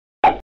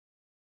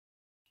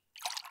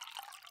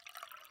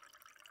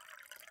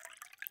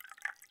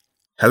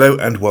Hello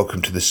and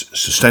welcome to this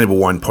Sustainable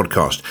Wine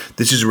podcast.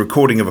 This is a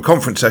recording of a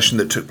conference session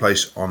that took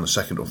place on the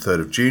 2nd or 3rd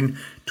of June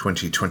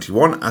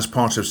 2021 as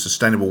part of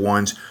Sustainable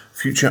Wine's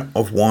Future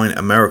of Wine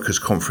Americas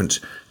Conference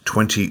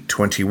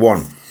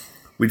 2021.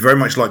 We'd very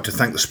much like to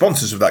thank the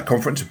sponsors of that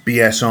conference,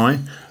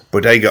 BSI,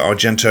 Bodega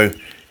Argento,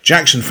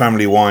 Jackson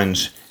Family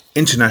Wines,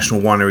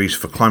 International Wineries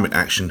for Climate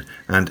Action,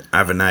 and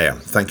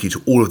Avenea. Thank you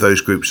to all of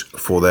those groups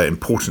for their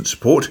important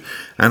support,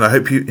 and I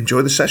hope you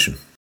enjoy the session.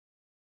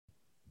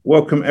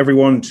 Welcome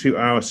everyone to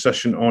our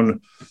session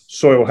on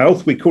soil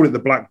health. We call it the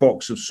black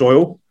box of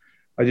soil.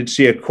 I did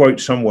see a quote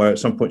somewhere at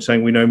some point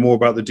saying we know more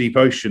about the deep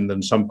ocean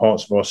than some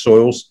parts of our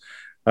soils.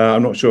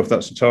 I'm not sure if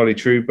that's entirely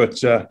true, but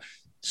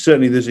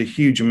certainly there's a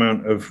huge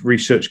amount of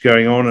research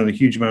going on and a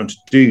huge amount to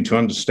do to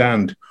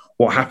understand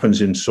what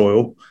happens in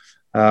soil.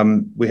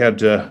 We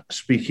had a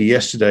speaker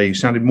yesterday who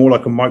sounded more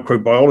like a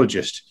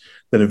microbiologist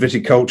than a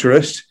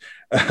viticulturist.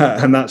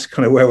 And that's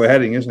kind of where we're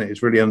heading, isn't it?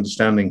 It's really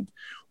understanding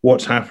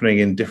what's happening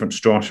in different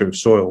strata of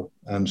soil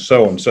and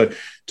so on. So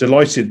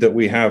delighted that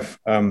we have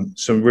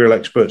some real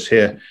experts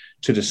here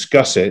to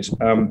discuss it.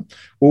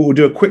 We'll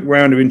do a quick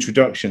round of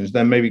introductions.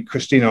 Then maybe,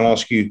 Christine, I'll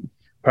ask you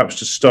perhaps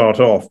to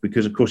start off,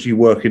 because, of course, you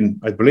work in,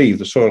 I believe,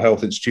 the Soil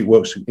Health Institute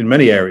works in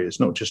many areas,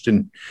 not just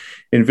in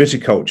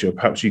viticulture.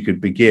 Perhaps you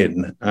could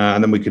begin,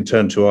 and then we can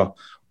turn to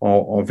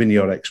our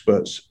vineyard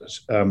experts.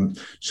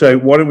 So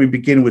why don't we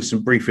begin with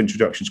some brief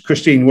introductions?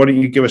 Christine, why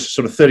don't you give us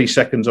sort of 30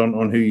 seconds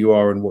on who you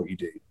are and what you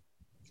do?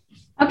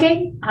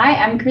 Okay. Hi,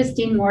 I'm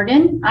Christine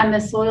Morgan. I'm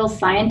a soil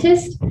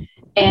scientist,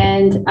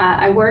 and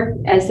I work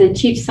as the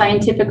Chief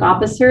Scientific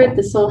Officer at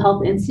the Soil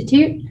Health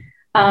Institute.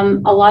 A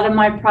lot of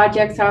my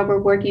projects are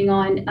we're working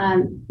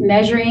on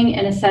measuring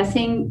and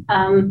assessing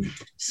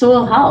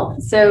soil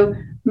health. So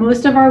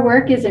most of our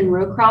work is in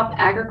row crop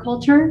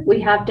agriculture.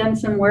 We have done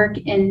some work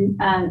in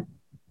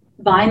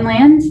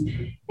vinelands.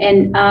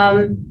 And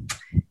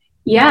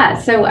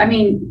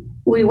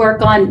we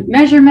work on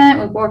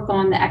measurement, we work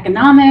on the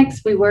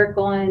economics, we work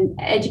on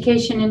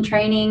education and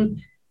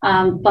training,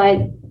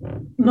 but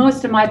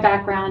most of my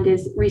background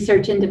is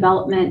research and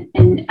development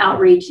and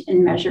outreach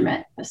and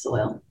measurement of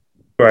soil.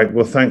 Right,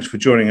 well, thanks for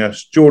joining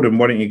us. Jordan,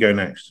 why don't you go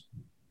next?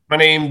 My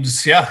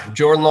name's,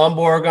 Jordan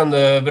Lomborg. I'm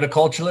the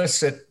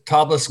viticulturist at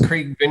Tablas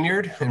Creek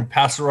Vineyard in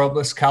Paso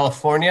Robles,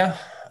 California.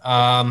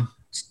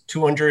 It's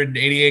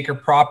 280-acre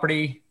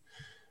property,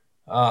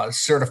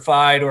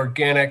 certified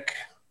organic,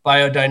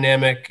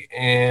 biodynamic,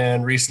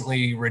 and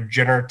recently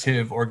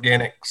regenerative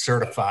organic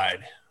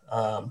certified.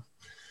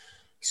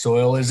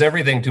 Soil is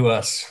everything to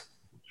us.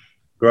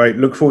 Great.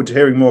 Look forward to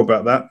hearing more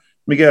about that.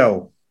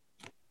 Miguel.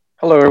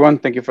 Hello, everyone.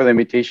 Thank you for the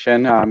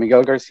invitation.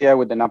 Miguel Garcia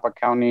with the Napa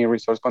County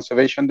Resource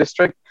Conservation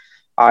District.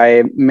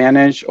 I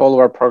manage all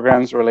of our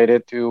programs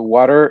related to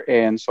water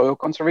and soil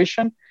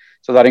conservation.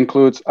 So that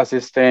includes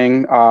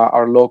assisting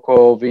our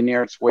local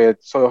vineyards with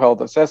soil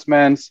health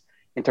assessments,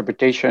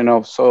 interpretation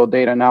of soil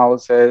data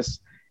analysis,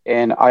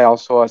 and I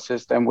also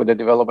assist them with the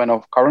development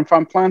of carbon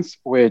farm plans,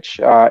 which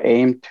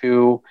aim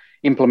to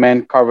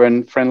implement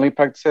carbon-friendly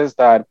practices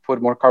that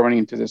put more carbon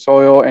into the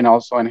soil and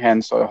also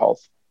enhance soil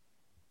health.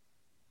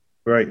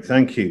 Great,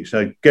 thank you.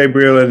 So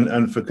Gabriel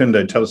and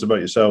Facundo, tell us about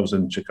yourselves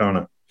and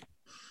Chicana.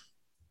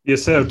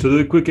 Yes, sir. To do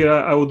it quicker,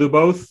 I will do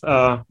both.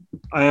 I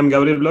am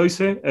Gabriel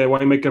Bloise, a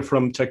winemaker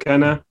from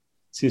Chacana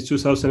since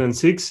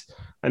 2006.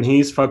 And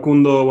he is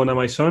Facundo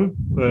Bonamaison,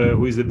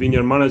 who is the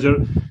vineyard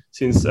manager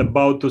since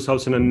about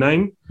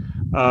 2009.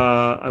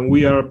 And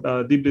we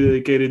are deeply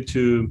dedicated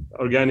to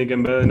organic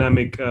and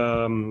biodynamic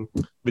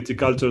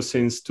viticulture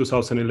since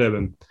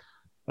 2011.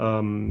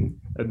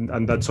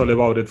 And that's all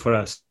about it for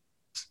us.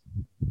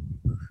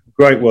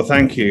 Great, well,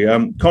 thank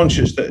you.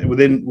 Conscious that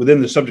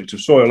within the subject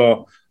of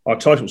soil, our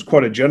title is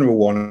quite a general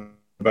one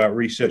about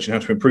research and how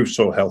to improve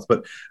soil health.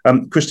 But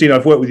Christine,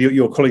 I've worked with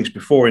your colleagues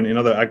before in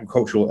other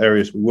agricultural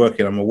areas we work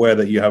in. I'm aware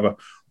that you have a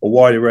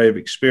wide array of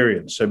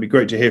experience. So it'd be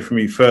great to hear from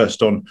you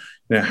first on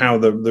how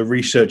the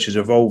research is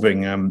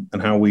evolving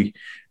and how we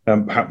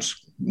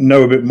perhaps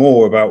know a bit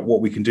more about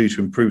what we can do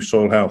to improve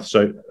soil health.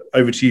 So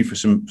over to you for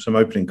some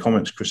opening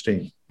comments,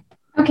 Christine.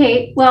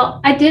 Okay, well,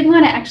 I did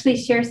want to actually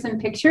share some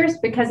pictures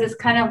because it's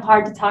kind of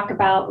hard to talk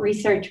about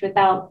research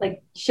without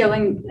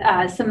showing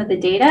some of the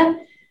data.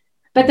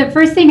 But the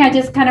first thing I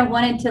just kind of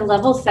wanted to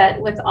level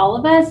set with all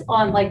of us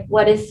on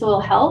what is soil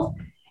health.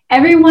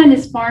 Everyone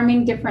is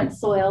farming different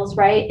soils,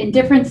 right? And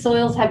different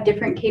soils have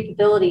different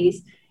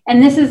capabilities.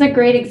 And this is a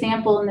great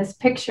example in this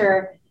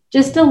picture,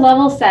 just to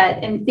level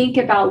set and think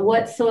about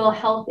what soil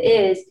health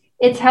is.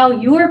 It's how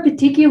your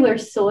particular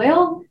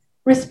soil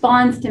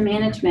responds to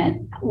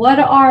management. What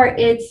are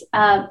its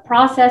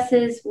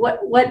processes?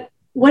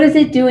 What is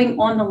it doing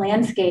on the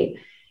landscape?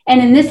 And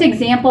in this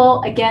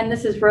example, again,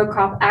 this is row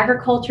crop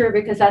agriculture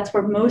because that's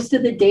where most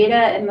of the data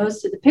and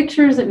most of the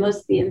pictures and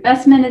most of the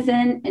investment is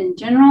in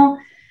general.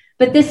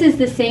 But this is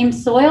the same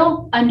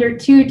soil under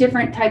two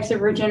different types of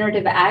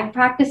regenerative ag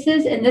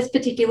practices. In this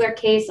particular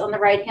case, on the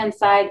right-hand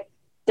side,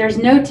 there's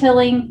no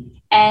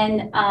tilling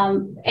and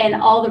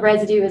all the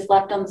residue is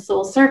left on the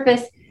soil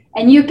surface.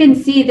 And you can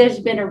see there's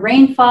been a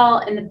rainfall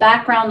in the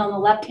background on the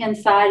left-hand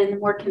side. In the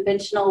more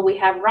conventional, we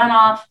have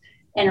runoff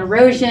and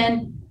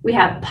erosion. We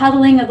have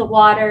puddling of the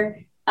water.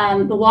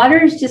 The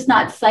water is just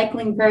not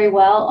cycling very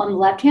well on the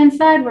left-hand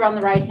side, where on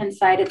the right-hand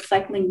side, it's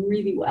cycling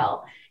really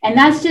well. And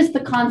that's just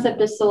the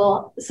concept of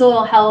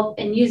soil health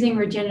and using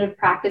regenerative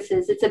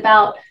practices. It's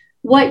about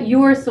what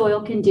your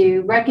soil can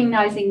do,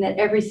 recognizing that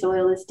every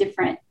soil is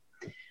different.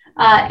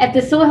 At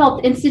the Soil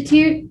Health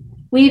Institute,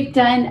 we've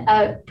done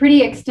a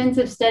pretty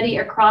extensive study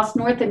across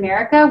North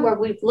America where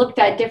we've looked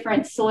at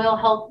different soil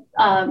health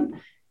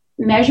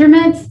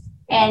measurements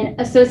and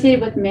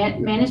associated with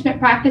management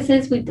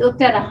practices. We've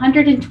looked at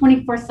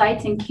 124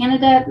 sites in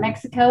Canada,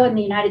 Mexico, and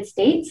the United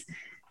States.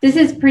 This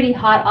is pretty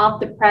hot off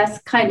the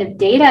press kind of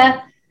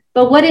data.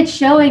 But what it's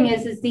showing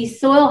is these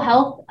soil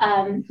health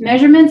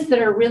measurements that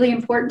are really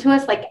important to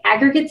us, like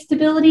aggregate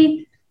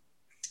stability.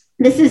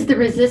 This is the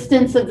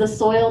resistance of the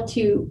soil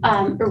to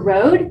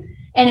erode.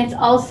 And it's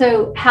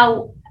also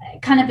how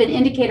kind of an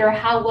indicator of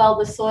how well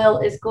the soil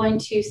is going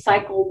to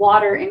cycle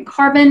water and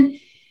carbon.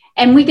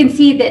 And we can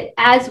see that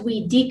as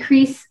we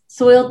decrease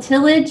soil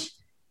tillage,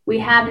 we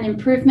have an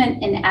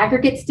improvement in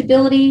aggregate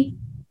stability.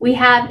 We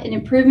have an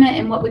improvement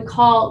in what we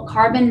call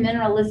carbon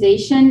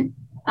mineralization.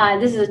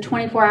 This is a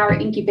 24-hour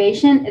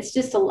incubation. It's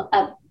just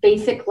a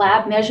basic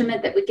lab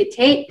measurement that we could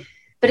take,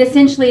 but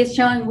essentially it's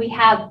showing we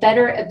have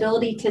better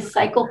ability to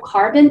cycle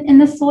carbon in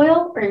the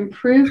soil or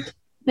improved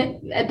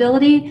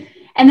ability.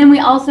 And then we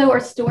also are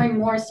storing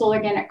more soil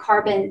organic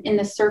carbon in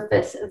the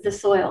surface of the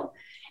soil.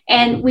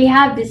 And we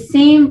have the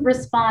same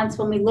response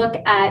when we look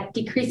at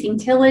decreasing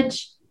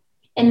tillage.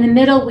 In the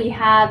middle, we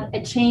have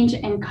a change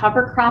in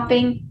cover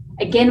cropping.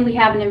 Again, we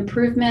have an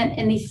improvement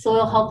in these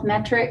soil health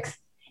metrics.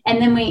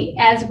 And then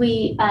as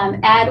we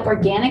add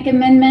organic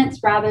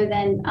amendments rather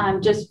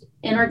than just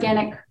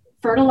inorganic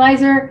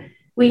fertilizer,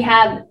 we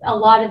have a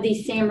lot of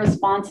these same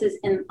responses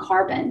in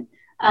carbon.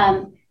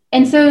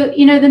 And so,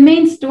 the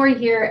main story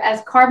here,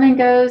 as carbon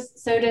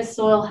goes, so does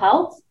soil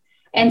health.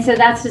 And so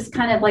that's just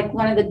kind of like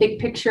one of the big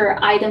picture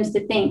items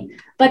to think.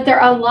 But there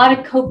are a lot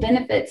of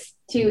co-benefits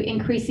to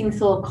increasing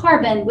soil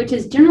carbon, which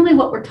is generally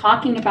what we're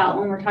talking about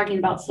when we're talking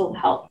about soil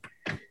health.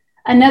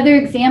 Another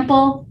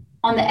example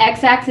on the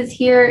x-axis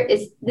here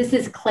is this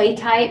is clay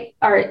type,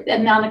 or the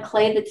amount of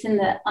clay that's in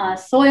the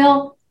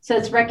soil. So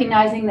it's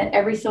recognizing that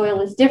every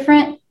soil is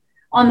different.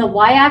 On the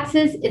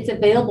y-axis, it's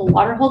available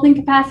water holding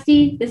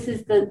capacity. This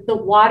is the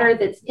water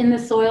that's in the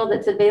soil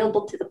that's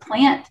available to the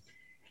plant.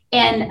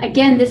 And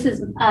again, this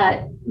is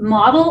a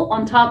model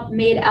on top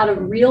made out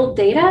of real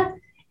data.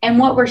 And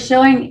what we're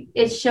showing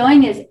is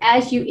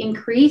as you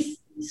increase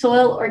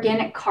soil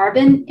organic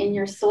carbon in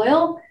your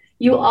soil,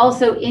 you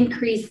also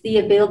increase the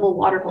available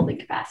water holding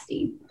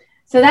capacity.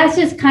 So that's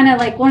just kind of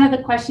like one of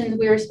the questions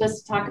we were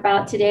supposed to talk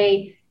about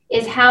today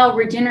is how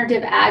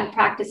regenerative ag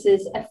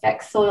practices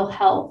affect soil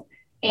health.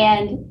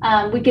 And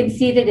we can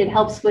see that it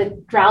helps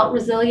with drought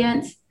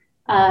resilience,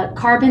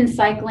 carbon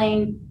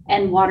cycling,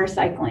 and water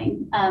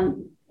cycling.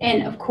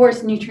 And of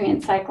course,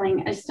 nutrient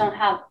cycling. I just don't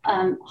have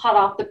hot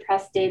off the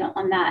press data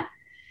on that.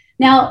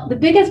 Now, the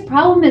biggest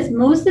problem is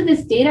most of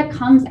this data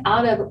comes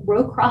out of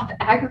row crop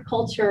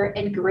agriculture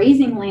and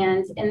grazing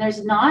lands, and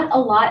there's not a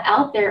lot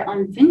out there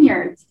on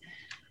vineyards.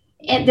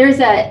 And there's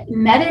a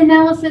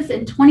meta-analysis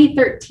in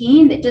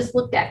 2013 that just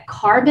looked at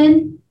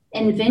carbon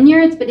in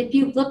vineyards. But if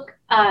you look,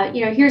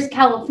 here's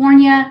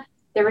California.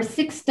 There were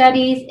 6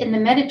 studies. In the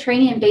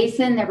Mediterranean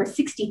basin, there were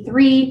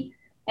 63.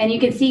 And you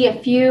can see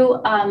a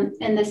few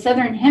in the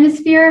Southern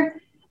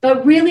Hemisphere.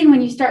 But really,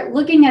 when you start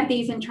looking at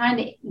these and trying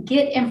to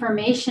get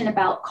information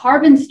about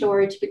carbon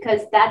storage,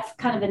 because that's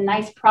kind of a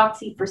nice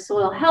proxy for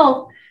soil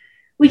health,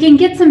 we can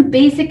get some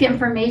basic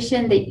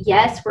information that,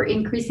 yes, we're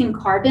increasing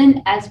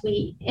carbon as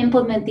we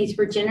implement these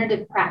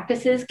regenerative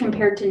practices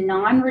compared to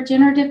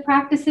non-regenerative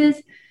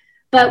practices.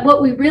 But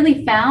what we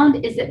really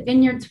found is that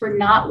vineyards were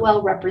not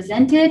well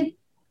represented.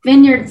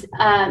 Vineyards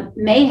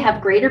may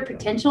have greater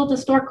potential to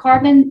store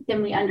carbon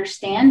than we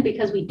understand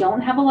because we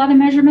don't have a lot of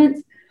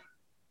measurements.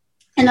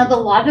 And a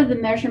lot of the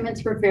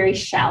measurements were very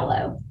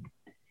shallow.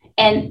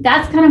 And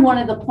that's kind of one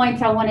of the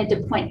points I wanted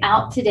to point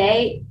out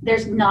today.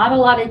 There's not a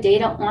lot of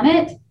data on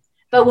it,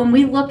 but when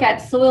we look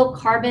at soil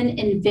carbon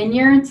in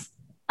vineyards,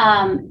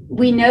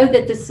 we know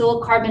that the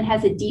soil carbon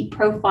has a deep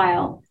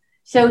profile.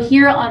 So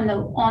here on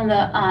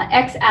the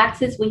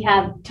x-axis, we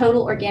have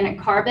total organic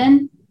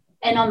carbon.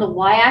 And on the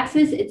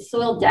y-axis, it's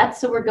soil depth.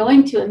 So we're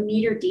going to 1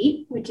 meter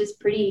deep, which is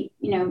pretty,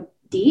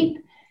 deep.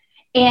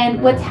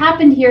 And what's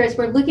happened here is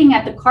we're looking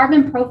at the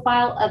carbon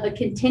profile of a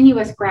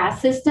continuous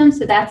grass system.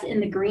 So that's in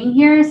the green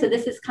here. So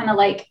this is kind of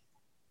like,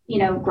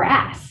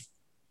 grass.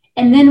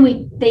 And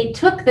then they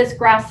took this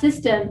grass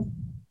system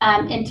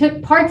and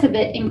took parts of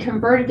it and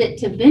converted it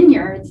to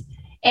vineyards.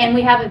 And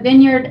we have a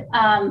vineyard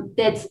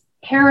that's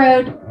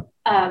harrowed,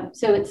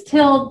 so it's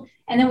tilled.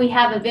 And then we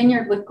have a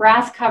vineyard with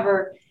grass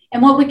cover.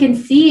 And what we can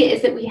see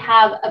is that we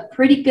have a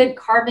pretty good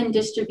carbon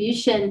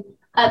distribution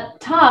up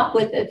top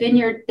with a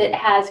vineyard that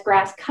has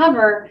grass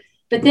cover.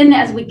 But then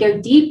as we go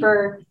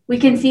deeper, we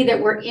can see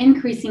that we're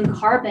increasing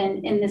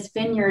carbon in this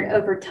vineyard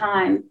over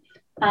time.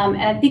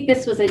 And I think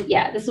this was a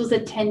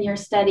 10-year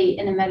study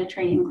in a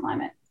Mediterranean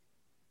climate.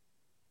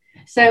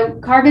 So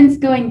carbon's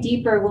going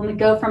deeper when we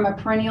go from a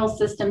perennial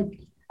system,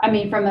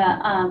 from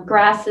a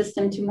grass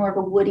system to more of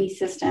a woody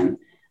system.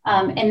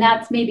 And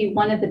that's maybe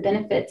one of the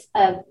benefits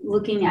of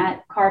looking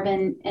at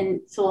carbon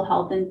and soil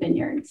health in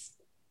vineyards.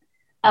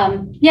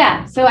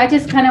 So I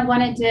just kind of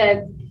wanted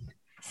to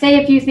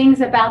say a few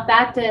things about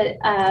that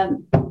to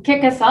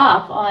kick us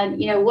off on,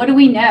 what do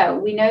we know?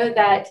 We know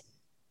that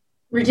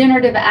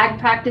regenerative ag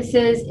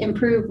practices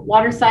improve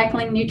water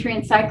cycling,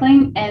 nutrient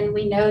cycling, and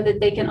we know that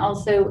they can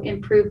also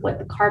improve what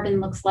the carbon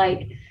looks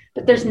like,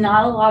 but there's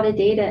not a lot of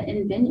data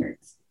in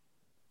vineyards.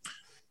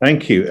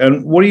 Thank you.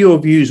 And what are your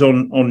views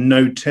on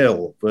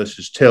no-till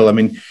versus till? I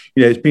mean,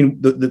 it's been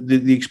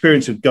the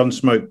experience of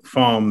Gunsmoke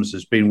Farms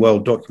has been well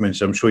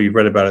documented. I'm sure you've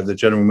read about it, the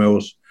General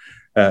Mills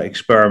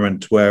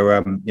experiment,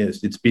 where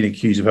it's been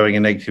accused of having a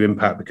negative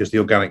impact because the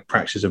organic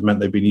practices have meant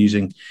they've been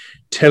using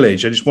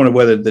tillage. I just wonder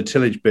whether the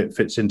tillage bit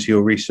fits into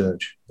your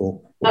research.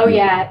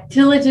 Yeah,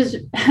 tillage is,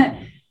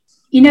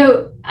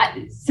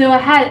 so I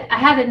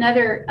had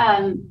another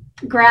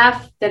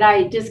graph that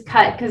I just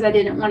cut because I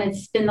didn't want to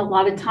spend a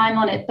lot of time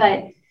on it.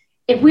 But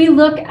if we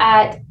look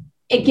at,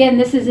 again,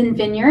 this is in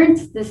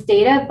vineyards, this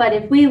data, but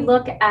if we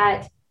look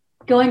at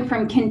going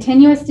from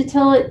continuous to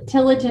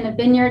tillage in a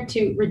vineyard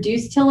to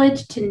reduced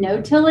tillage to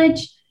no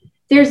tillage,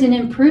 there's an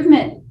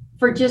improvement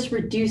for just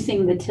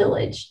reducing the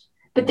tillage,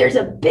 but there's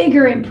a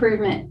bigger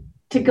improvement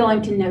to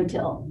going to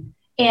no-till.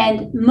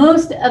 And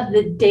most of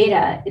the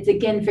data, it's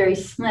again very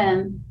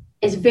slim,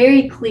 is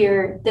very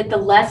clear that the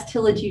less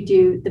tillage you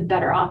do, the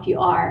better off you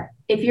are.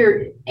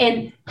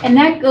 And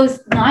that goes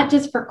not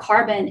just for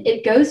carbon,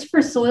 it goes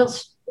for soil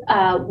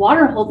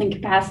water holding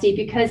capacity,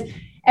 because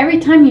every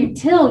time you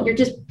till, you're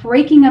just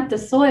breaking up the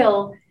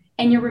soil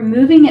and you're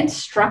removing its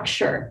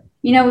structure.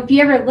 If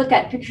you ever look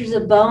at pictures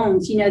of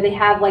bones, they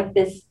have like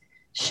this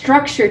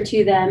structure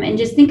to them, and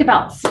just think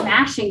about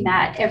smashing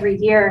that every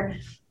year.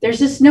 There's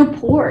just no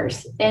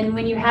pores. And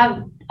when you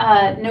have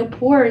no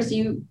pores,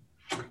 you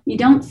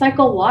don't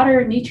cycle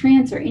water,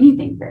 nutrients, or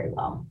anything very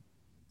well.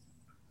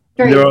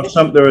 There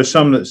are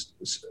some that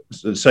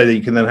say that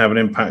you can then have an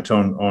impact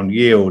on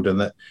yield, and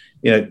that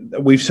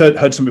we've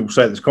heard some people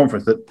say at this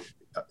conference that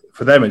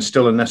for them it's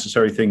still a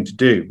necessary thing to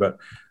do, but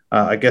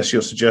I guess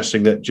you're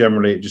suggesting that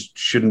generally it just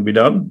shouldn't be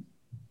done.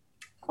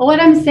 Well, what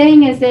I'm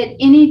saying is that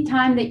any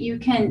time that you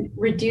can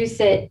reduce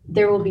it,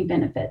 there will be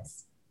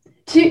benefits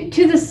to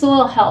the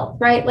soil health,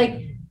 right?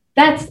 Like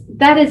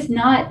that is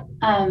not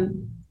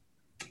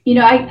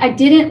I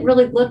didn't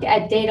really look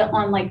at data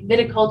on like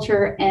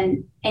viticulture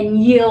and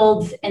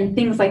yields and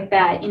things like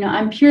that.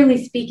 I'm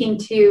purely speaking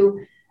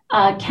to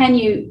can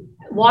you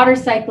water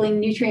cycling,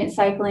 nutrient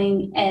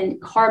cycling,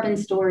 and carbon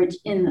storage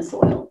in the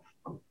soil.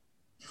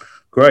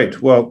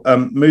 Great. Well,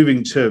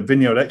 moving to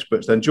vineyard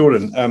experts then,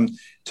 Jordan,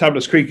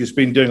 Tablas Creek has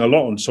been doing a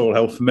lot on soil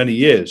health for many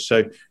years.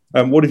 So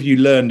what have you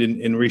learned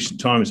in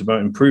recent times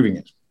about improving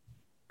it?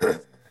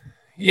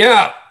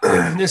 Yeah,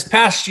 this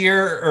past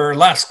year or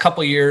last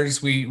couple of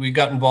years, we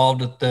got involved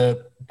with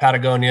the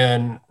Patagonia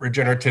and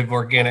Regenerative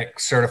Organic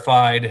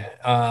Certified.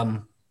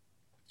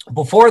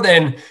 Before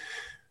then,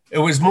 it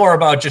was more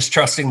about just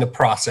trusting the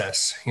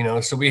process,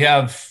 so we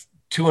have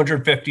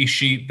 250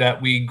 sheep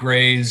that we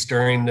graze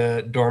during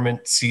the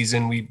dormant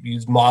season. We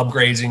use mob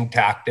grazing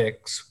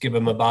tactics, give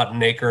them about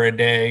an acre a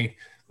day,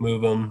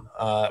 move them.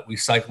 We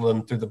cycle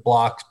them through the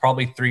blocks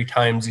probably 3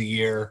 times a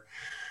year.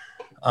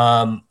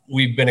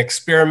 We've been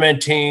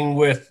experimenting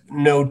with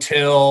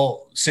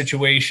no-till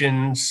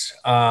situations,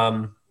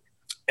 and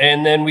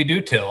then we do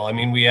till. I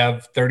mean, we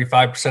have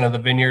 35% of the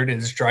vineyard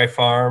is dry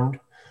farmed.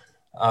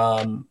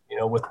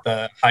 With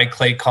the high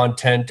clay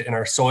content in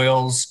our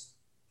soils,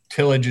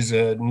 tillage is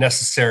a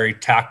necessary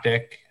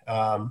tactic.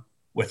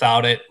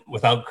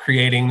 Without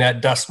creating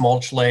that dust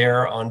mulch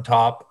layer on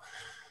top,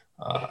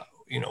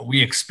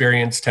 we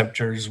experience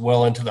temperatures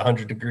well into the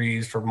 100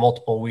 degrees for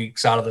multiple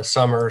weeks out of the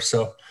summer.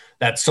 So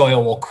that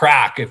soil will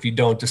crack if you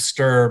don't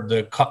disturb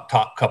the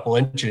top couple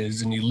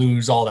inches, and you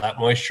lose all that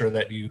moisture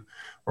that you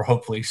were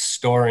hopefully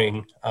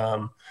storing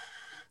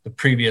the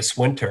previous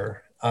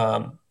winter.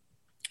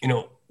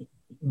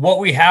 What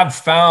we have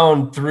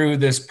found through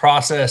this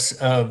process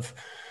of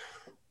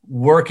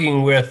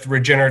working with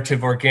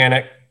Regenerative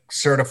Organic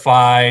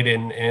Certified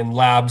and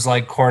labs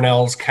like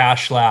Cornell's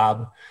Cash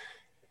Lab,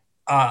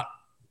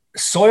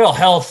 soil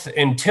health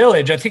and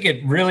tillage, I think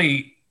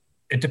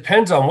it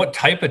depends on what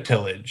type of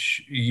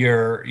tillage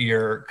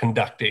you're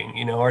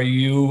conducting. Are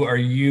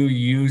you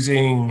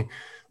using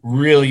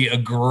really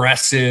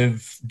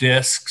aggressive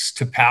discs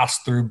to pass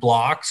through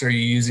blocks? Are you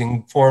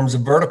using forms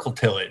of vertical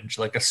tillage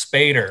like a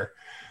spader?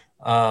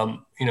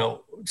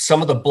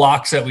 Some of the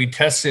blocks that we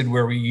tested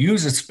where we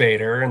use a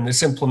spader, and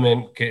this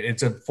implement,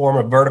 it's a form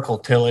of vertical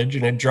tillage,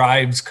 and it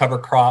drives cover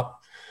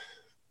crop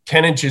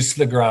 10 inches to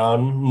the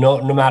ground,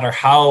 no matter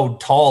how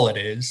tall it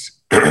is.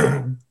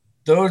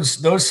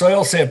 Those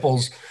soil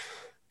samples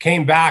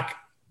came back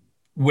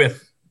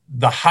with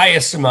the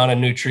highest amount of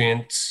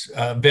nutrients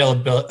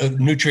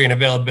nutrient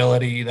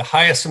availability, the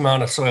highest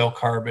amount of soil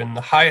carbon,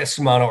 the highest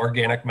amount of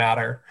organic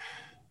matter,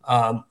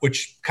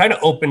 which kind of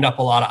opened up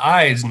a lot of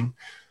eyes. And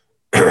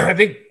I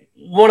think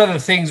one of the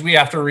things we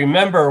have to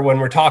remember when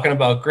we're talking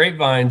about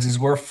grapevines is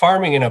we're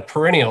farming in a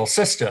perennial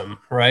system,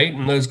 right?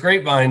 And those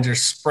grapevines are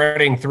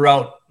spreading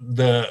throughout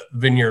the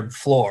vineyard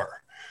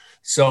floor.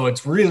 So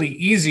it's really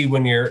easy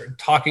when you're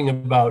talking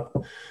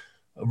about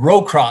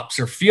row crops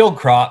or field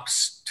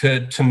crops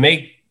to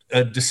make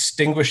a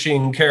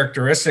distinguishing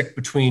characteristic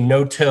between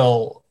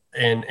no-till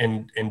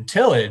and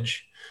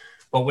tillage.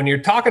 But when you're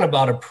talking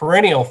about a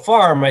perennial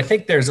farm, I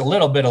think there's a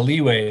little bit of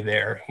leeway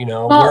there, you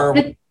know. Well,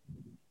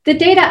 the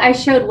data I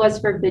showed was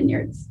for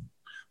vineyards.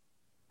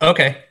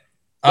 Okay.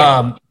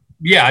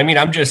 Yeah. I mean,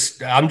 I'm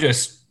just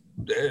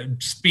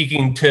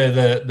speaking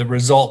to the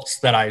results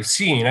that I've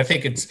seen. I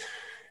think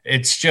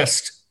it's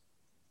just,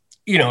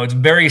 you know, it's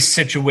very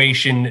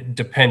situation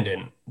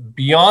dependent.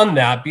 Beyond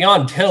that,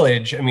 beyond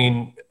tillage, I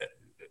mean,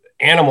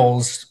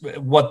 animals,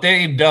 what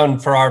they've done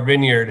for our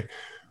vineyard,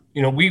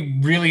 you know, we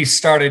really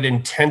started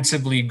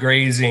intensively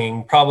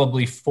grazing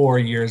probably 4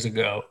 years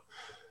ago.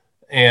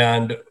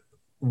 And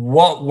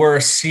what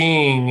we're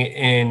seeing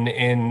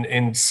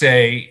in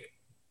say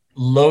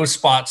low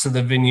spots of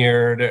the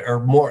vineyard or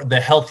more the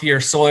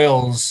healthier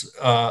soils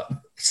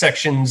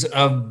sections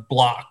of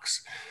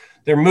blocks,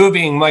 they're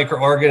moving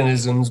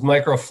microorganisms,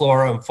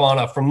 microflora and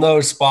fauna from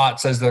those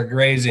spots as they're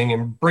grazing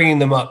and bringing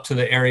them up to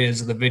the areas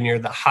of the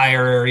vineyard, the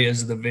higher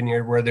areas of the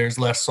vineyard where there's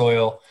less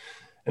soil,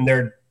 and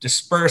they're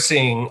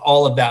dispersing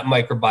all of that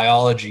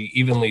microbiology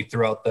evenly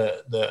throughout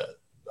the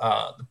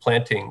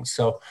plantings.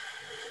 So,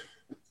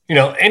 you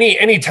know,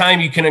 any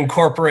time you can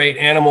incorporate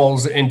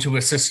animals into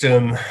a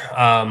system,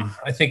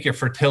 I think your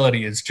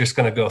fertility is just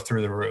going to go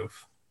through the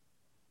roof.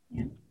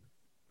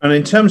 And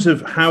in terms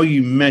of how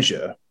you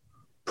measure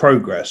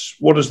progress,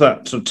 what does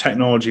that sort of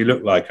technology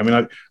look like? I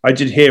mean, I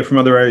did hear from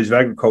other areas of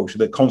agriculture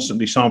that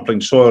constantly sampling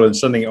soil and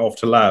sending it off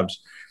to labs,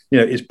 you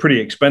know, is pretty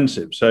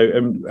expensive.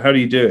 So how do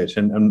you do it?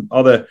 And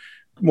are there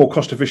more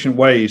cost efficient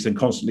ways than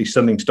constantly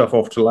sending stuff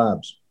off to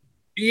labs?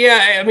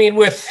 Yeah, I mean,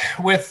 with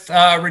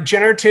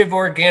Regenerative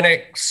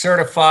Organic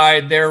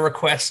Certified, they're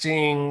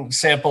requesting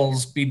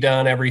samples be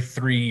done every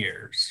 3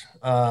 years.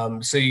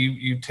 So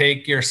you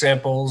take your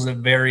samples at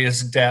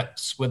various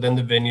depths within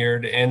the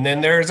vineyard, and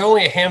then there's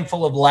only a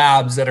handful of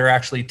labs that are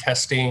actually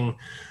testing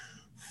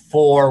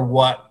for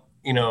what,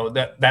 you know,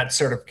 that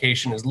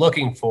certification is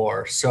looking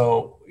for.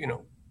 So, you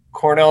know,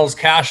 Cornell's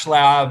Cash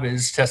Lab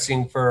is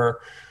testing for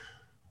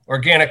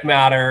organic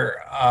matter,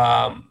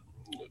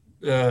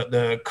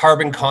 the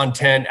carbon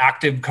content,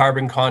 active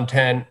carbon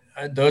content.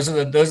 Those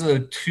are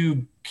the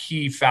two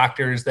key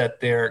factors that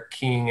they're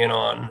keying in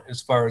on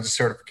as far as the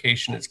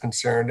certification is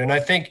concerned. And I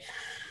think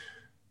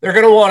they're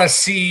going to want to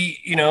see,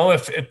 you know,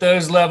 if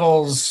those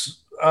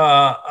levels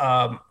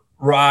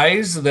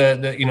rise,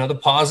 the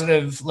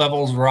positive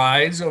levels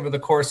rise over the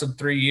course of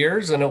 3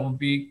 years, and it will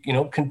be, you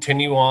know,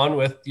 continue on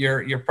with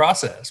your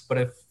process. But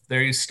if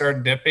they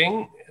start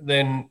dipping,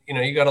 then, you know,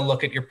 you got to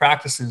look at your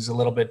practices a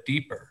little bit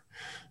deeper.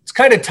 It's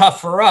kind of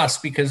tough for us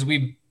because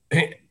we've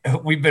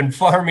been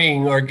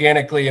farming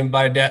organically and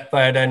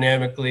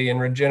biodynamically and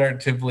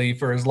regeneratively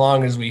for as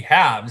long as we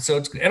have.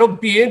 So it'll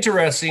be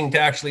interesting to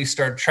actually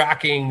start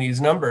tracking these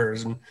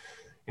numbers and,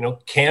 you know,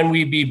 can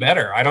we be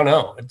better? I don't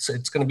know. It's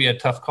going to be a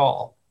tough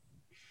call.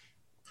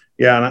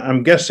 Yeah, and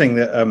I'm guessing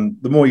that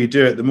the more you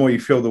do it, the more you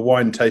feel the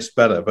wine tastes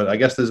better. But I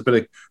guess there's a bit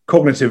of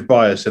cognitive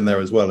bias in there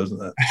as well, isn't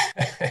there?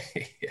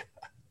 Yeah.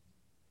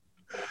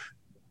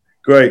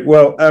 Great.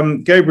 Well,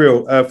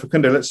 Gabriel,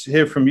 Facundo, let's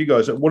hear from you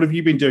guys. What have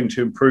you been doing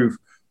to improve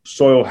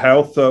soil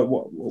health?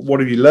 What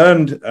have you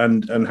learned,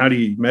 and how do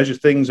you measure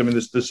things? I mean,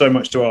 there's so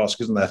much to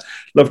ask, isn't there?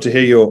 Love to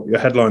hear your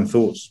headline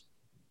thoughts.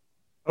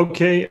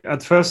 Okay.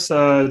 At first,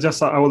 I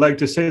would like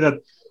to say that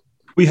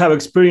we have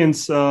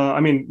experience. I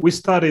mean, we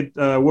started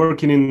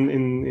working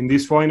in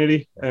this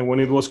winery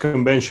when it was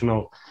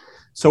conventional.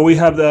 So we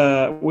have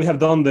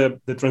done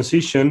the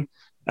transition,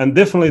 and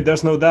definitely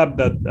there's no doubt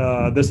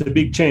that there's a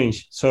big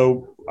change.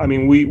 So I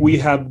mean, we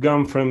have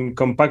gone from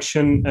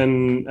compaction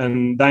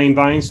and dying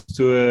vines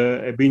to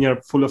a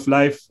vineyard full of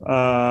life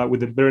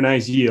with a very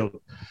nice yield.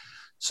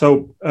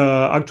 So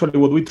actually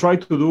what we try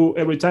to do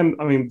every time,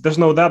 I mean, there's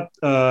no doubt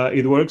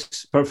it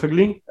works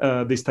perfectly,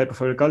 this type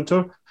of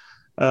agriculture.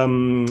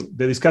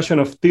 The discussion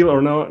of till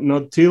or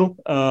not till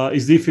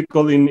is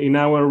difficult in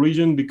our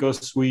region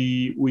because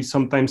we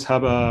sometimes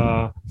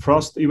have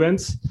frost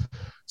events.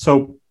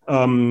 So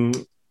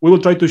we will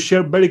try to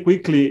share very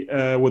quickly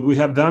what we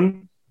have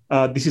done.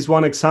 This is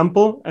one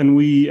example, and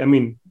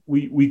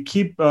we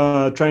keep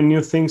trying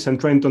new things and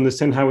trying to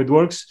understand how it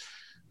works.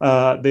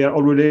 They are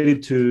all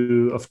related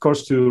to, of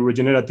course, to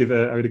regenerative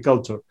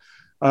agriculture.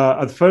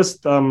 At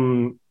first,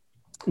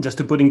 just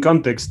to put in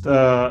context,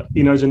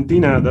 in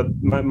Argentina, that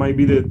might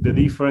be the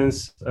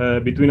difference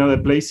between other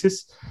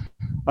places.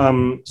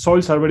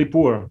 Soils are very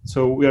poor,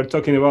 so we are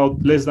talking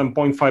about less than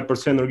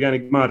 0.5%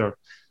 organic matter.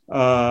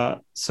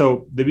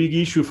 So the big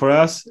issue for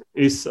us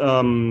is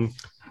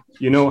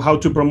how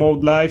to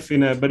promote life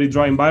in a very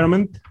dry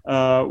environment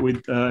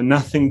with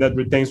nothing that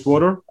retains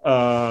water.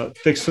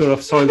 Texture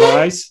of soil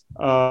varies.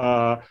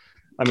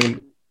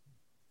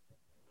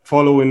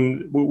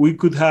 We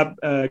could have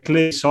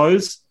clay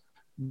soils,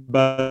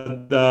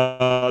 but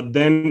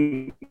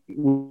then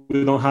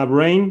we don't have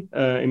rain.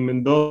 In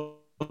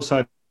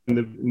Mendoza,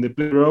 in the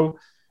Plateau,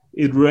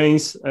 it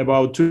rains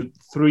about 2 to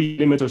 3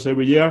 millimeters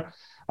every year.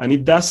 And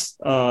it does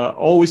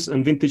always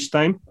in vintage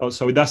time.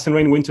 So it doesn't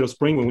rain winter or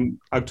spring when we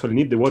actually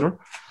need the water.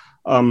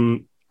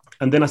 And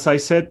then, as I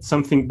said,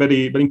 something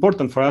very, very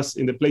important for us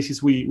in the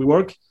places we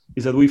work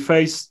is that we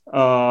face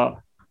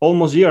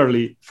almost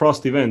yearly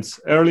frost events,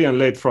 early and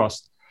late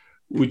frost,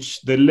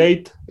 which the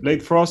late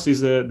frost is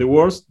the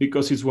worst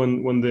because it's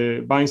when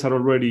the vines are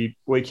already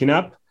waking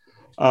up.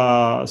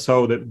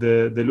 So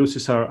the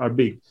losses are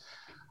big.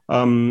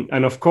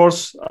 And of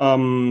course,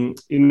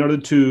 in order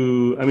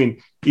to,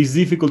 it's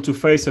difficult to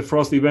face a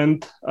frost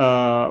event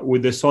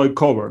with the soil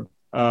covered,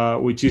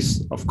 which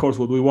is, of course,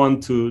 what we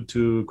want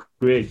to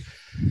create.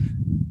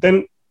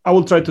 Then I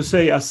will try to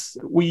say, as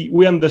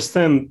we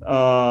understand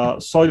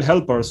soil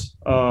helpers,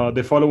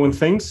 the following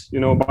things,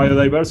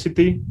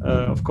 biodiversity.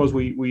 Of course,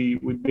 we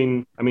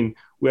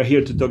are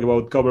here to talk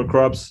about cover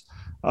crops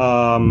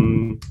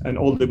and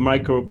all the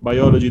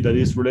microbiology that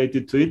is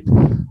related to it.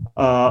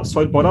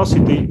 Soil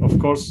porosity, of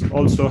course,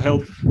 also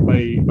helped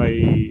by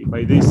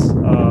these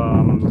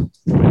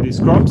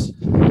crops.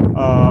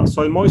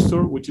 Soil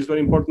moisture, which is very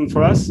important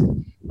for us,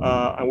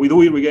 and we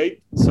do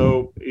irrigate,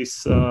 so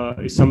it's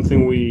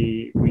something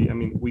we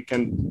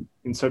can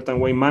in certain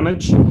way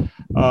manage.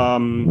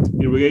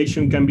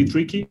 Irrigation can be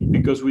tricky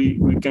because we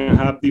can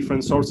have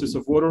different sources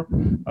of water.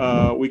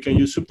 We can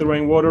use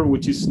subterranean water,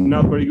 which is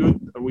not very good,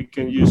 or we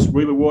can use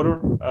river water,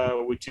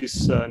 which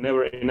is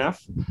never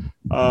enough.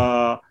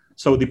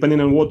 So depending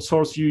on what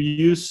source you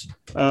use,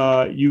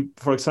 you,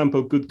 for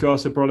example, could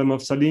cause a problem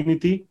of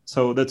salinity.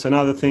 So that's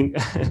another thing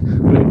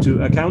we need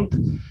to account.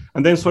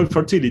 And then soil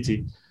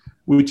fertility,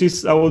 which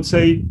is, I would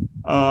say,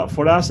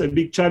 for us, a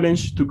big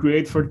challenge to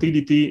create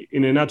fertility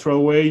in a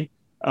natural way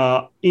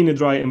in a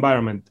dry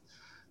environment.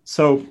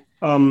 So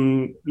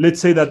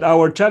let's say that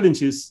our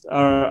challenges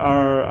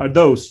are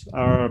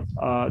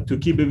to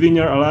keep a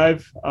vineyard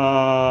alive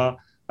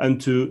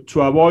and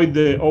to avoid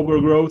the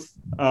overgrowth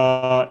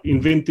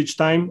in vintage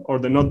time or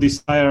the not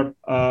desired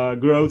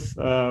growth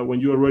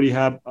when you already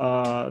have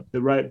the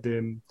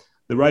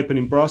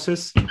ripening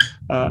process.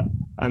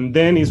 And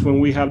then is when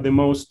we have the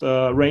most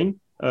rain.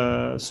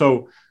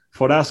 So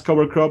for us,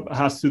 cover crop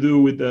has to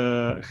do with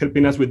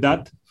helping us with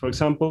that. For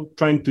example,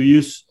 trying to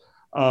use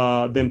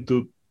them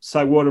to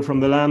suck water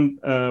from the land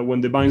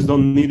when the vines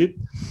don't need it.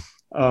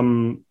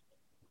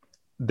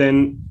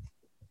 Then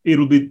it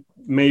will be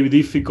maybe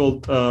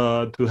difficult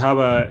to have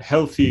a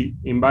healthy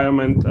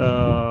environment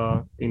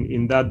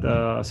in that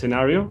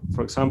scenario.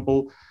 For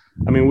example,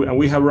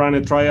 we have run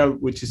a trial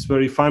which is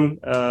very fun.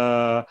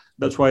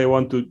 That's why I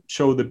want to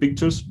show the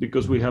pictures,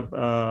 because we have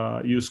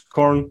used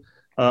corn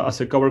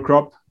as a cover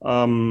crop,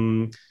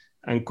 and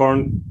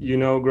corn,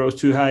 grows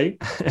too high.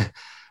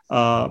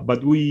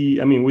 But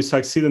we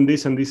succeed in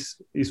this, and this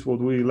is what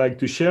we like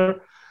to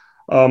share.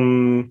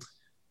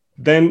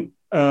 Then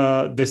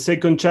the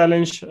second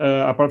challenge,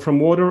 apart from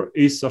water,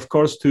 is of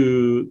course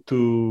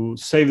to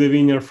save the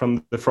vineyard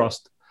from the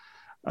frost,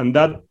 and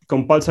that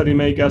compulsory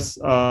make us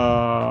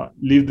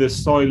leave the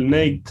soil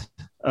naked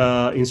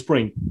in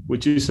spring,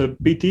 which is a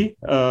pity,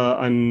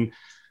 and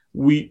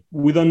we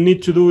don't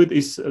need to do it.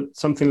 Is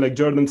something like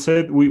Jordan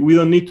said. We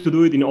don't need to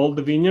do it in all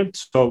the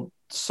vineyards. So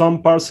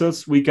some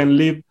parcels we can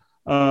leave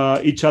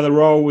each other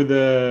row with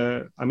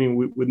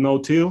with no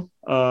till,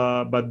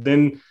 but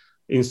then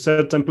in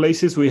certain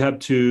places we have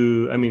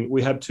to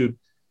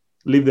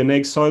leave the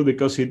naked soil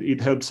because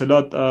it helps a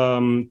lot,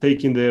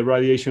 taking the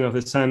radiation of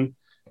the sun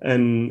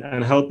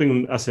and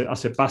helping as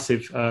a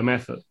passive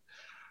method.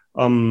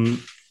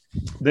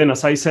 Then,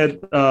 as I said,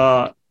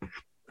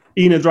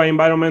 in a dry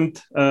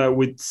environment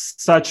with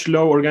such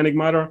low organic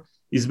matter,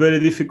 it's very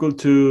difficult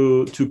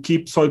to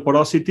keep soil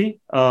porosity.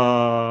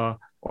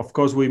 Of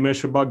course, we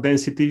measure bulk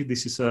density.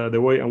 This is the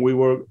way, and we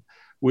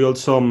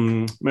also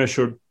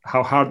measure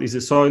how hard is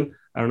the soil.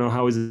 I don't know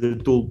how is the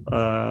tool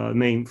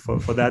name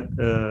for that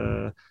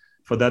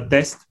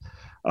test.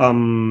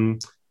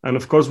 And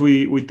of course,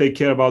 we take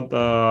care about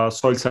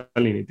soil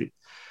salinity.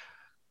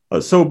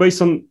 So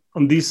based on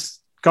this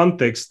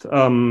context,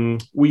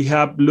 we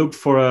have looked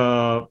for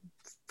a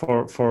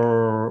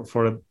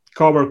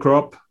cover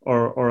crop,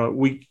 or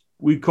we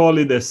call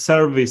it a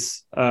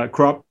service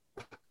crop,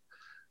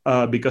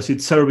 because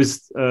it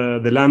services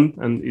the land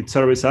and it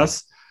services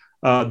us.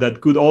 That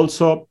could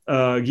also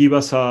give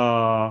us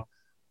a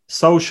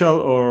social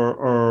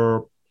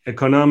or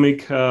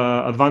economic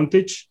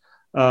advantage.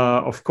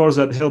 Of course,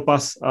 that help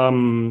us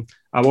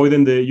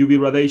avoiding the UV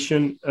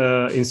radiation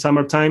in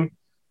summertime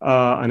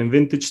and in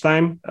vintage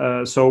time,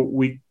 so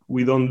we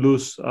don't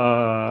lose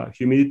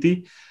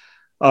humidity.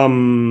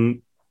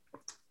 Then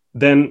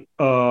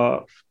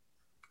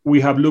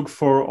we have looked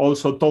for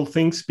also tall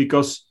things,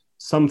 because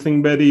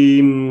something very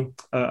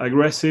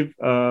aggressive.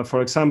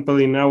 For example,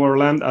 in our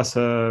land, as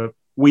a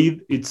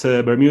weed, it's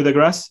a Bermuda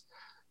grass.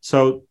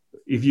 So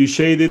if you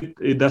shade it,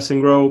 it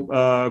doesn't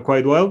grow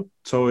quite well.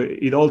 So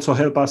it also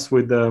helps us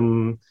with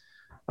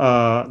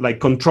like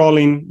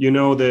controlling,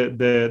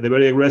 the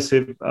very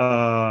aggressive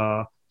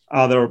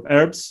other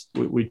herbs,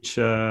 which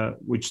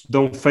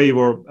don't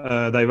favor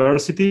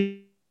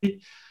diversity.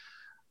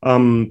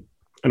 And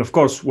of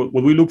course, what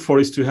we look for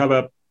is to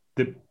have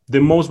the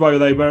most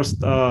biodiverse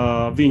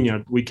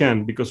vineyard we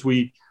can, because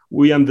we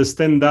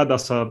understand that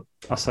as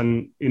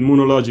an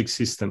immunologic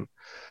system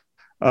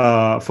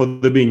for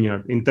the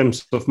vineyard in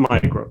terms of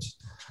microbes.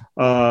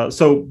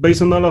 So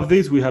based on all of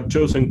this, we have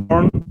chosen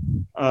corn,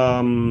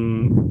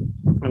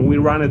 and we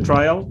ran a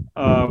trial.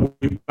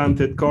 We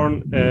planted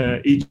corn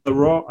each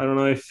row. I don't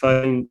know if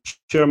I can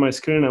share my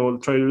screen. I will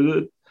try to do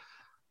it.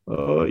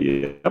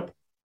 Yep.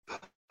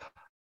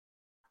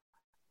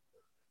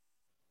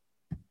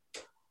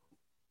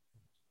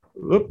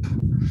 Oop.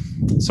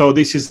 So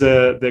this is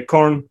the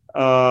corn.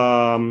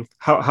 When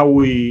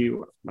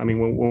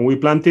we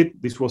planted,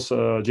 this was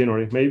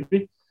January,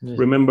 maybe. Yeah.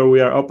 Remember,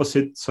 we are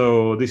opposite,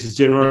 so this is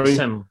January.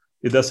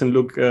 It doesn't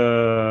look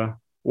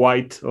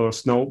white or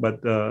snow, but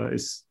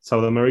it's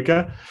South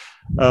America.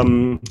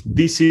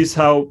 This is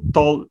how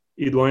tall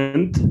it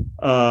went.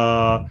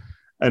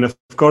 And of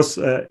course,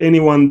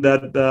 anyone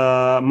that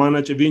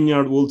manage a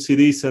vineyard will see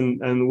this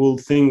and will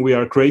think we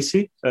are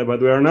crazy,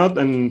 but we are not.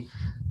 And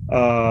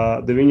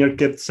the vineyard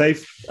kept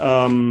safe,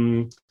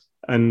 and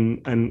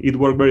it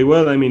worked very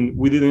well. I mean,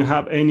 we didn't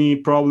have any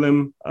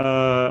problem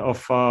of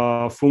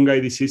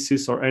fungi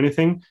diseases or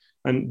anything.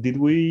 And did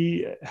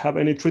we have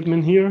any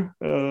treatment here?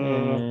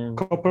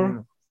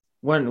 Copper?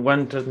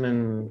 One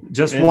treatment.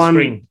 Just one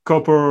spring.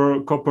 Copper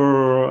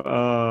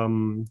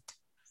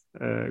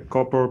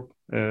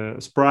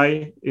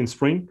spray in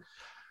spring.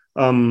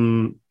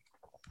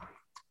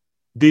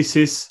 This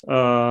is,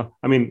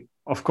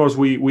 of course,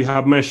 we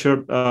have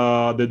measured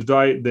the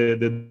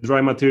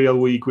dry material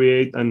we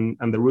create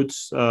and the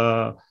roots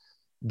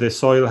the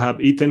soil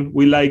have eaten.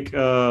 We like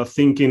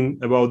thinking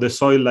about the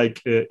soil like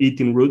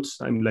eating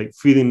roots. Like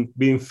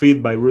being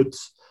fed by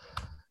roots.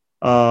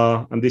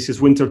 And this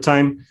is winter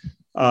time.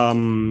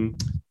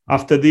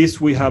 After this,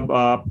 we have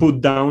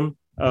put down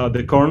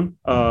the corn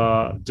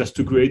just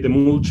to create the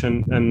mulch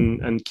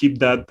and keep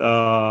that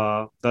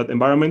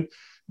environment.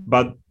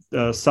 But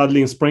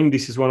sadly, in spring,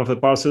 this is one of the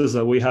parcels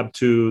that we have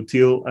to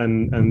till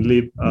and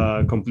leave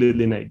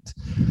completely naked.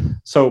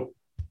 So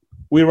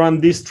we ran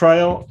this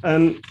trial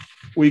and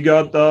we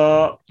got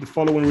the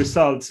following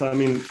results.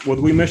 What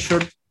we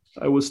measured,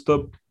 I will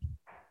stop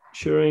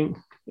sharing.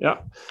 Yeah.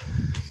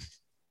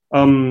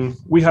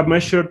 We have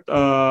measured,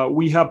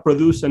 we have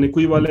produced an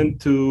equivalent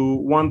to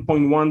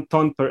 1.1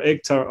 ton per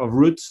hectare of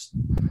roots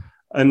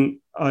and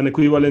an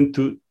equivalent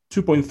to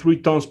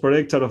 2.3 tons per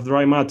hectare of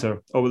dry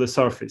matter over the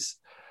surface.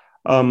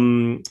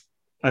 And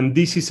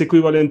this is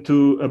equivalent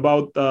to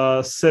about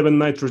 7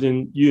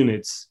 nitrogen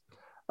units.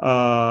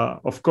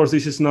 Of course,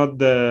 this is not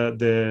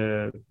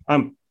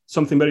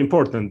something very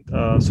important.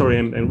 Sorry,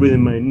 I'm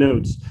reading my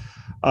notes.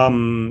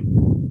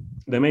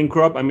 The main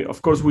crop,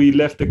 of course, we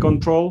left the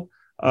control.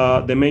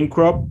 The main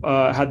crop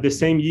had the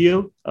same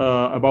yield,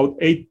 about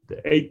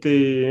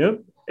 80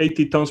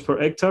 tons per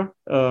hectare.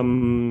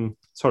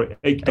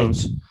 8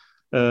 tons.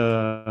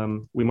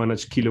 We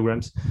manage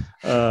kilograms.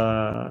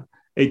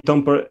 8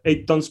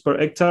 tons per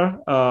hectare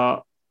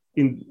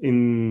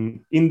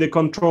in the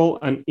control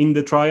and in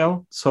the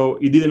trial. So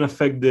it didn't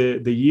affect the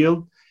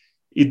yield.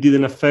 It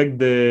didn't affect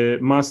the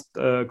mast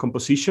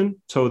composition.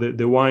 So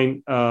the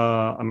wine,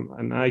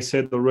 and I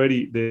said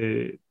already,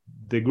 the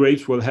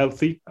grapes were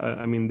healthy.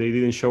 They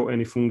didn't show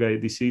any fungi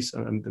disease,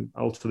 and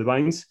also the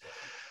vines.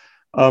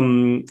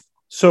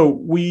 So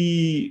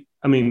we're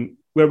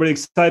very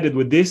excited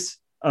with this.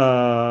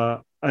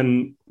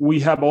 And we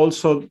have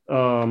also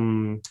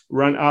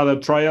run other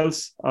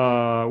trials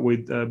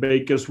with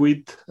baker's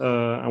wheat,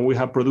 and we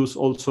have produced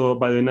also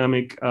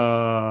biodynamic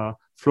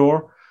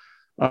flour.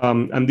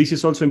 And this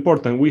is also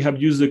important. We have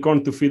used the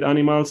corn to feed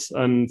animals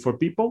and for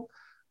people.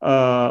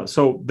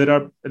 So there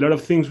are a lot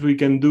of things we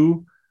can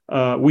do.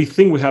 We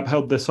think we have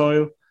helped the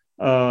soil,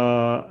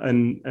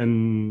 and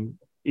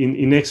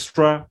in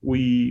extra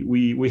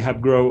we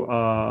have grow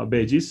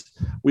veggies.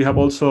 We have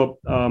also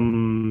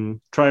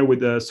tried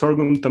with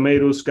sorghum,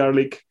 tomatoes,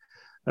 garlic,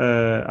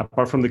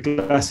 apart from the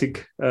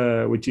classic,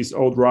 which is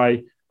oat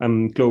rye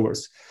and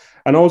clovers.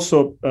 And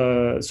also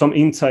some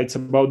insights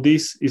about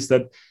this is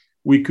that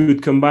we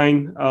could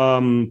combine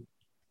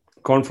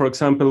corn, for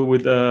example,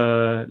 with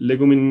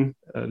legumes.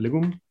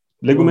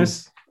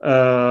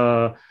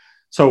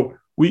 So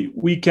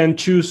we can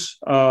choose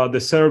the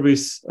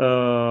service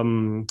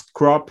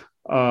crop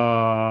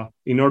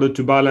in order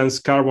to balance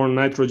carbon,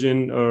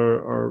 nitrogen,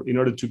 or in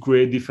order to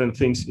create different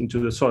things into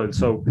the soil.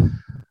 So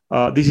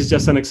this is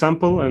just an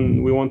example,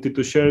 and we wanted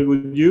to share it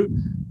with you.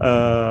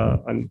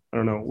 And I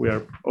don't know, we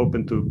are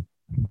open to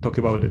talk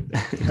about it.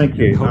 Thank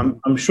you.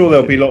 I'm sure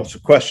there'll be lots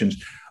of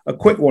questions. a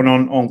quick one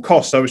on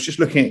costs. I was just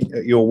looking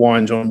at your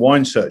wines on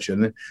Wine Searcher,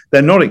 and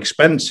they're not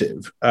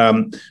expensive.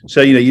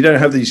 So you don't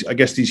have these, I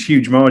guess, these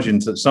huge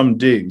margins that some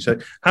do. So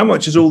how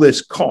much does all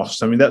this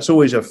cost? I mean, that's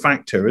always a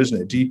factor,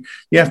 isn't it? Do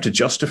you have to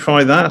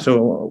justify that,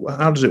 or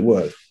how does it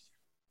work?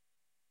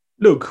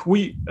 Look,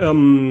 we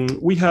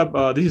have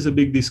this is a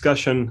big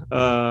discussion,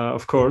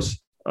 of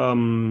course,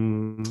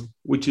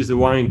 which is the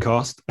wine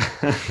cost.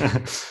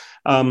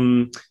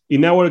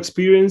 In our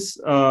experience,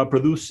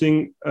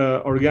 producing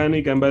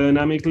organic and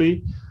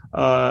biodynamically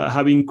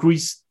have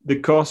increased the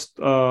cost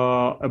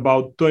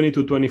about 20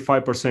 to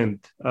 25%,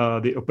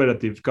 the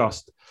operative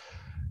cost.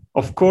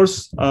 Of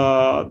course,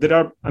 there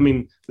are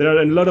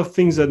a lot of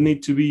things that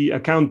need to be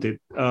accounted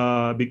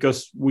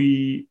because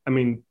we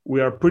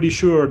are pretty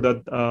sure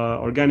that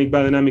organic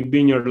biodynamic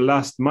vineyard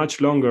lasts much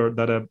longer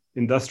than an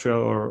industrial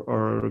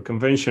or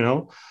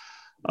conventional.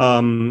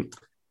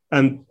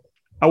 And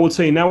I would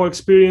say in our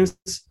experience,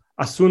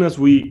 as soon as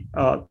we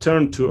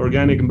turned to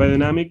organic and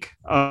biodynamic,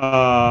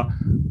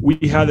 we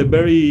had a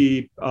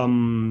very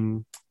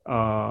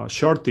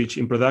shortage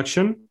in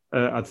production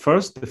at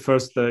first, the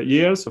first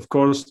years. Of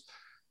course,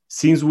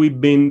 since we've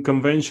been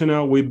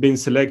conventional, we've been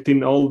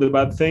selecting all the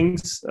bad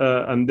things,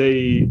 and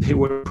they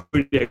were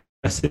pretty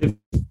aggressive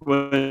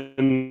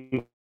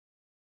when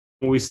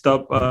we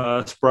stopped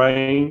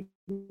spraying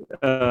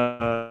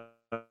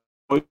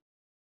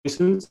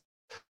poisons.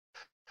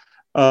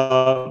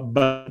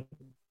 But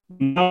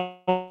now,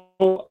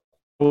 I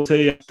would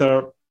say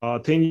after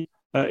 10 years,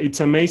 it's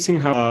amazing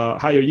how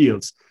higher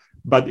yields.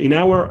 But in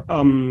our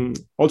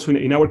also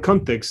in our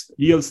context,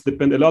 yields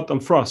depend a lot on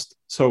frost.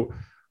 So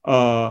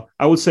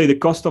I would say the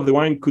cost of the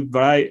wine could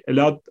vary a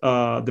lot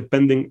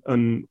depending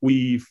on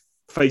we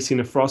facing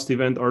a frost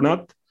event or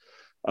not.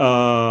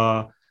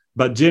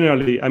 But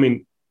generally,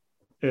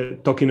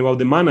 talking about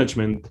the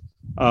management,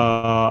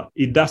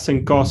 it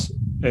doesn't cost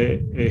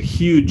a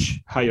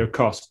huge higher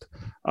cost.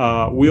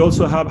 We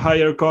also have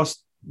higher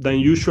cost than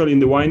usual in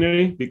the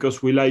winery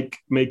because we like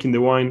making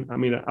the wine.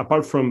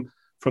 Apart from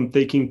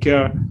taking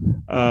care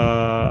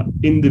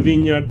in the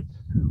vineyard,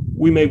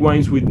 we make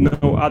wines with no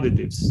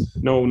additives,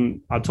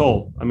 none at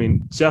all.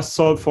 Just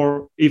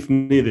sulfur if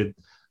needed.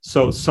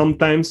 So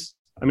sometimes,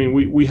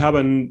 we have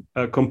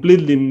a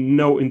completely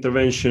no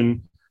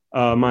intervention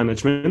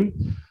management.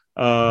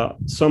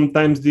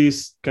 Sometimes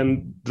this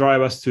can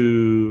drive us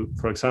to,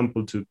 for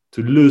example, to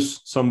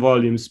lose some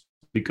volumes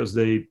because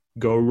they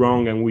go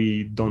wrong and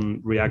we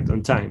don't react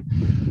on time.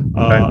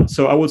 Okay.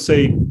 So I would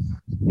say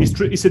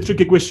it's a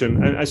tricky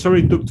question. And I'm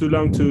sorry it took too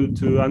long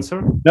to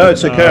answer. No,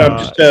 it's okay. I'm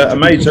just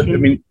amazed.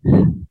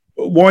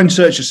 Wine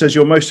Searcher says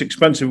your most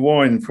expensive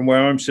wine from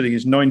where I'm sitting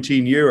is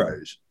 19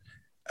 euros.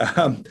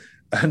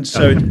 And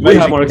so we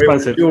have more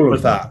expensive. All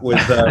of that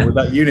with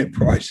that unit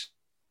price.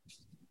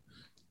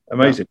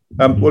 Amazing.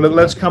 Well,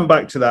 let's come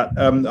back to that.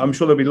 I'm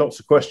sure there'll be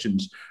lots of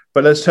questions,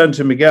 but let's turn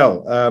to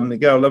Miguel.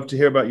 Miguel, I'd love to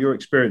hear about your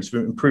experience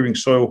of improving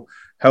soil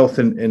health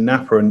in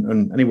Napa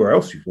and anywhere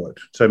else you've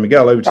worked. So,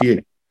 Miguel, over to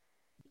you.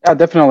 Yeah,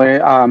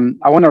 definitely. I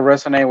want to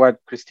resonate what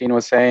Christine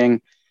was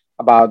saying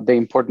about the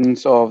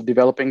importance of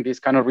developing this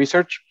kind of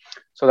research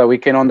so that we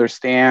can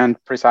understand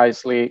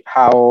precisely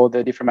how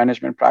the different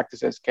management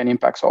practices can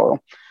impact soil.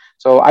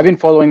 So I've been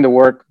following the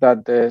work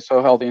that the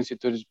Soil Health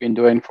Institute has been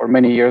doing for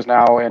many years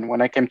now. And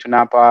when I came to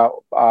Napa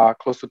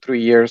close to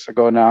 3 years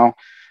ago now,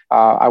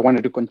 I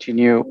wanted to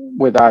continue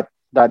with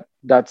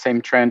that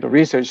same trend of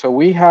research. So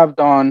we have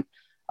done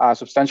a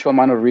substantial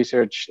amount of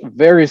research,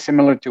 very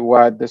similar to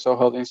what the Soil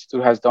Health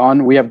Institute has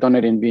done. We have done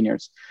it in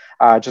vineyards.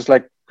 Just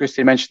like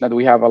Christine mentioned that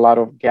we have a lot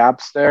of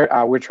gaps there.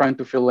 We're trying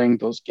to fill in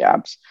those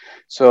gaps.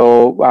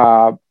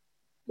 So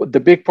the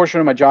big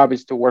portion of my job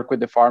is to work with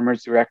the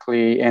farmers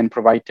directly and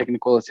provide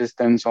technical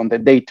assistance on the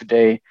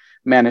day-to-day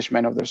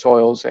management of their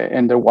soils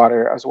and their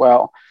water as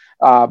well.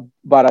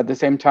 But at the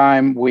same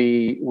time,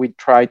 we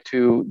try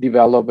to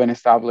develop and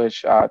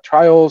establish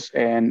trials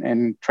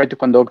and try to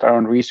conduct our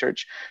own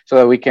research so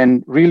that we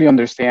can really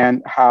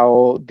understand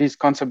how these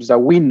concepts that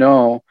we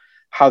know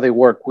how they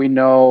work. We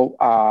know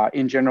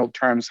in general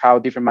terms how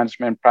different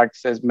management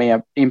practices may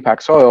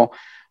impact soil.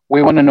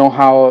 We want to know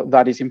how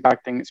that is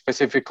impacting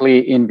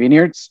specifically in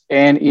vineyards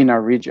and in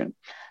our region.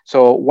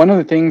 So one of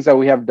the things that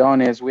we have done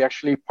is we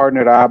actually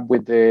partnered up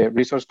with the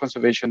resource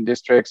conservation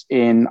districts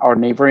in our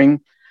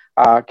neighboring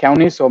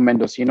counties, so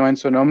Mendocino and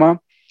Sonoma,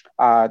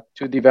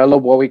 to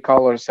develop what we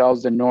call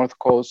ourselves the North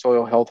Coast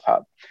Soil Health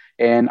Hub.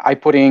 And I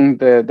put in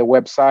the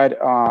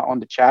website on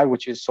the chat,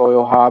 which is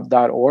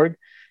soilhub.org.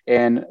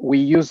 And we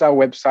use our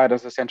website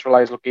as a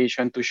centralized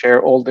location to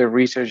share all the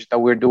research that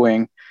we're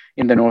doing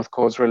in the North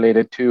Coast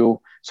related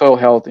to soil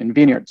health in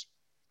vineyards.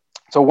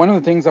 So one of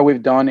the things that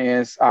we've done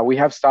is we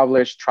have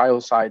established trial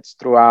sites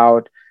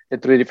throughout the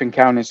 3 different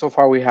counties. So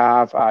far, we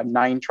have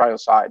 9 trial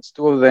sites.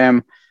 2 of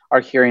them are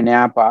here in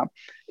Napa.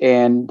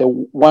 And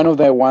one of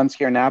the ones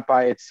here in Napa,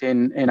 it's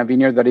in a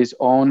vineyard that is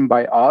owned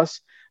by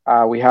us.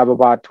 We have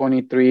about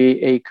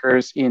 23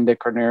 acres in the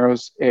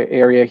Carneros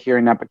area here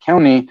in Napa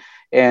County.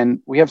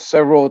 And we have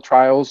several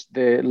trials.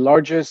 The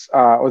largest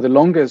or the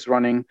longest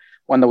running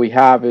one that we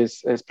have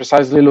is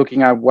precisely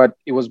looking at what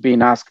it was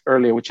being asked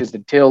earlier, which is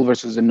the till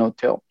versus the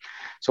no-till.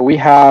 So we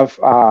have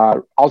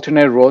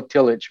alternate row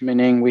tillage,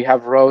 meaning we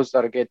have rows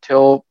that get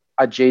tilled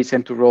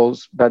adjacent to rows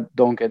that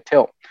don't get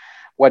tilled.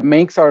 What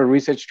makes our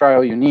research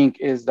trial unique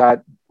is that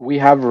we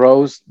have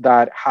rows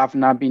that have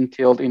not been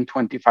tilled in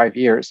 25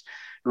 years,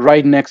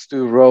 right next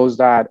to rows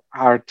that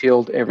are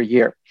tilled every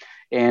year.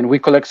 And we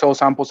collect soil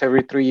samples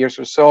every 3 years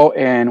or so.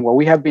 And what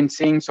we have been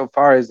seeing so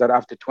far is that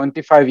after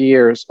 25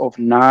 years of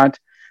not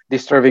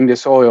disturbing the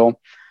soil,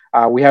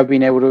 we have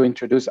been able to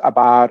introduce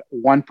about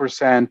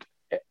 1%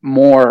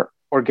 more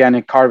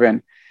organic carbon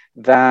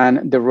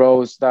than the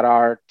rows that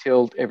are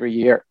tilled every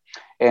year.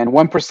 And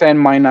 1%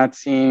 might not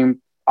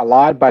seem a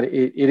lot, but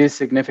it is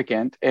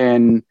significant.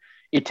 And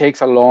it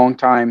takes a long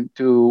time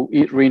to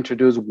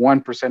reintroduce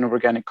 1% of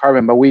organic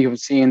carbon. But we have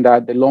seen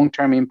that the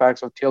long-term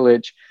impacts of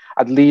tillage,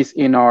 at least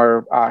in our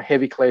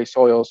heavy clay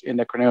soils in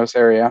the Cornelius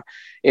area,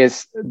 is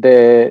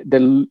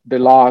the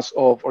loss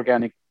of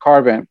organic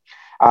carbon.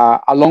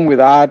 Along with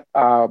that,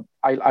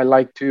 I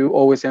like to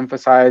always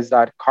emphasize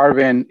that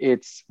carbon,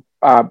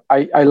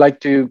 I like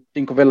to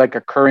think of it like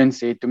a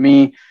currency. To me,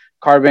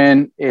 carbon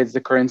is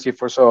the currency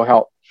for soil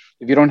health.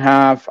 If you don't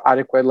have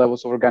adequate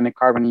levels of organic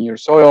carbon in your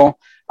soil,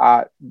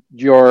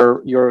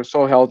 your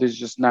soil health is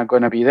just not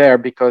going to be there,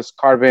 because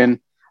carbon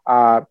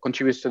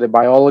contributes to the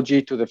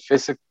biology, to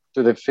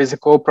the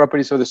physical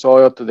properties of the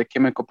soil, to the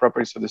chemical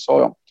properties of the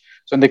soil.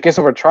 So in the case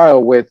of our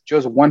trial, with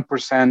just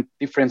 1%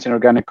 difference in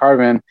organic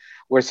carbon,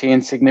 we're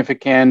seeing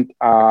significant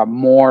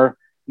more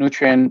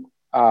nutrient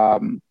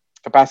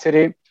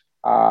capacity,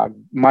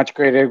 much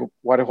greater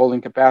water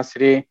holding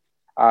capacity.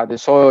 The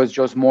soil is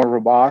just more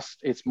robust.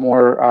 It's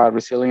more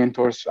resilient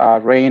towards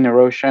rain,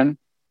 erosion.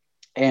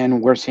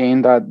 And we're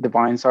seeing that the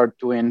vines are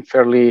doing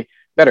fairly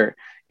better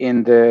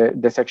in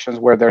the sections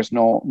where there's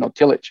no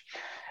tillage.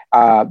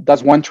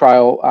 That's one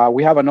trial.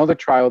 We have another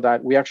trial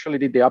that we actually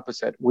did the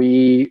opposite.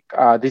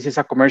 This is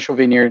a commercial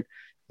vineyard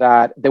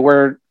that they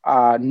were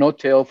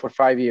no-till for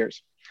 5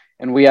 years.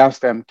 And we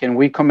asked them, can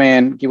we come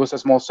in, give us a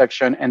small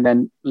section, and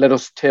then let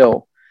us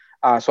till?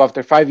 So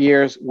after 5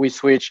 years, we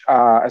switched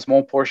a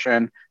small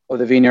portion of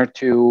the vineyard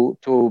to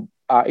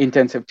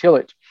intensive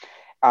tillage,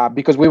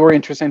 because we were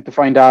interested to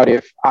find out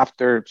if,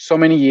 after so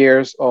many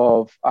years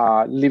of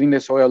leaving the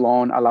soil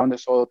alone, allowing the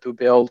soil to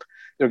build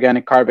the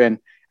organic carbon,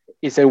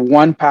 is it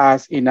one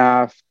pass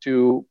enough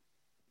to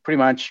pretty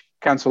much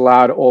cancel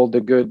out all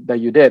the good that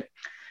you did?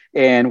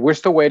 And we're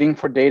still waiting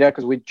for data,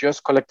 because we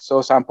just collected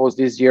soil samples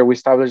this year. We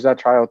established that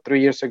trial 3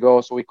 years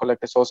ago. So we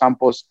collected soil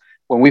samples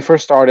when we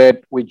first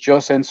started. We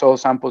just sent soil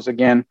samples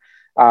again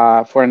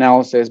for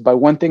analysis. But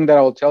one thing that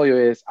I will tell you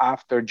is,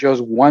 after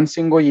just one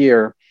single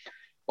year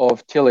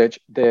of tillage,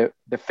 the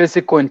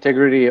physical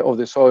integrity of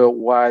the soil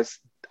was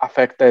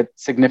affected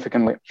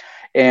significantly.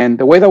 And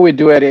the way that we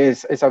do it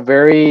is a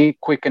very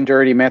quick and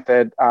dirty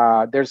method.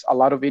 There's a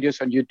lot of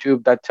videos on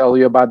YouTube that tell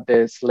you about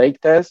the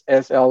slake test,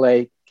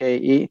 SLAKE,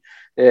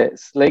 the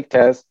slake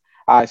test.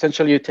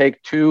 Essentially, you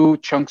take 2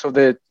 chunks of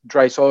the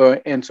dry soil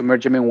and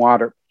submerge them in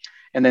water,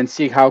 and then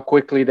see how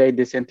quickly they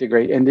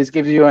disintegrate. And this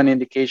gives you an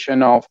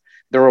indication of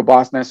the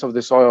robustness of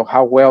the soil,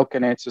 how well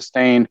can it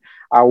sustain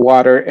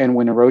water and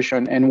wind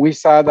erosion. And we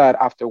saw that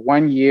after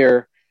 1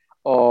 year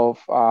of,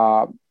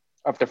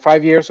 after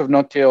 5 years of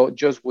no-till,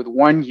 just with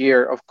 1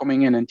 year of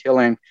coming in and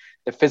tilling,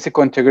 the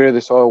physical integrity of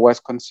the soil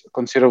was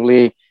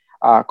considerably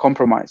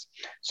compromised.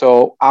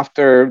 So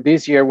after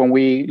this year, when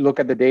we look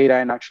at the data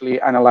and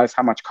actually analyze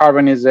how much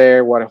carbon is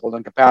there, water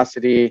holding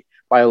capacity,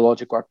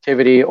 biological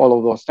activity, all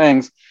of those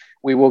things,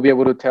 we will be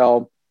able to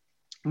tell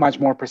much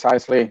more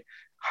precisely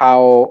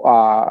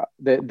how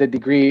the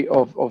degree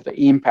of the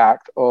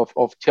impact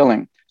of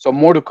tilling. So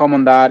more to come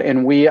on that.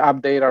 And we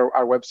update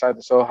our website,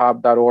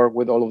 soilhub.org,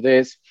 with all of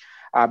this.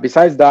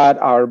 Besides that,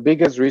 our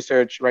biggest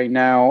research right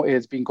now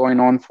has been going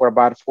on for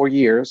about 4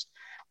 years,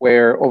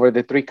 where over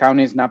the 3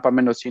 counties, Napa,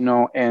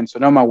 Mendocino, and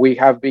Sonoma, we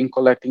have been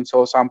collecting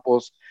soil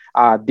samples,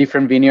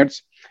 different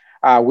vineyards,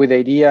 with the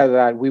idea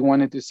that we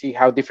wanted to see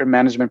how different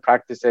management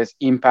practices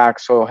impact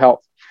soil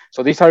health.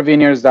 So these are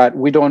vineyards that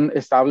we don't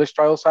establish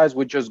trial sites.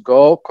 We just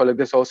go collect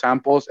the soil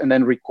samples and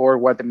then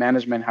record what the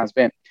management has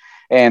been.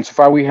 And so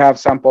far, we have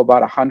sampled about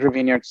 100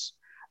 vineyards,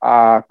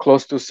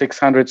 close to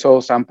 600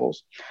 soil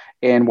samples.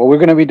 And what we're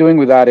going to be doing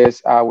with that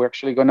is we're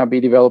actually going to be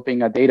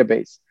developing a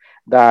database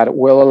that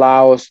will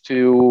allow us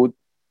to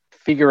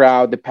figure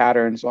out the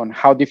patterns on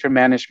how different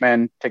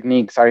management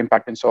techniques are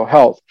impacting soil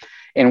health.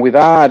 And with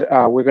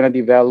that, we're going to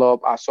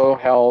develop a soil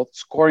health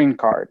scoring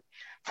card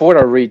for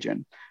our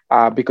region,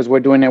 because we're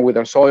doing it with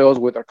our soils,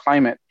 with our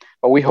climate.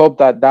 But we hope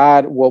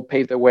that will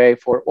pave the way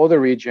for other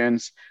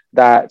regions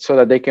so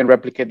that they can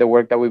replicate the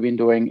work that we've been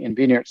doing in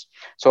vineyards.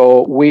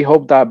 So we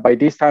hope that by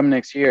this time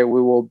next year,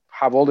 we will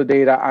have all the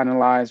data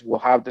analyzed, we'll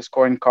have the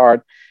scoring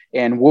card,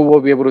 and we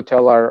will be able to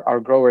tell our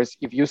growers,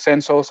 if you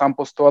send soil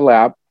samples to a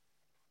lab,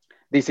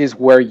 this is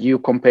where you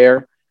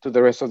compare to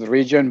the rest of the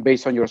region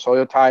based on your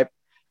soil type,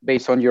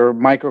 based on your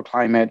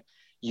microclimate.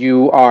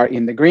 You are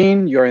in the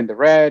green, you're in the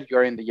red,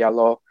 you're in the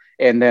yellow.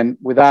 And then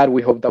with that,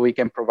 we hope that we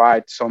can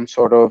provide some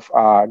sort of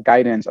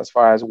guidance as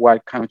far as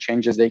what kind of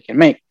changes they can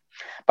make.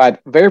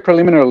 But very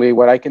preliminarily,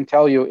 what I can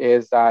tell you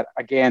is that,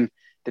 again,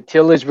 the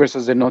tillage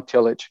versus the no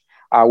tillage.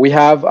 We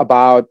have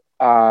about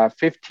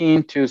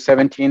 15 to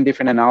 17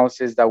 different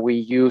analyses that we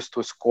use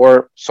to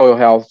score soil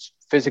health,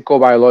 physical,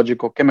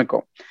 biological,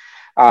 chemical.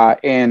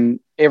 And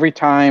every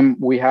time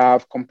we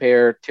have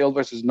compared till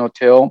versus no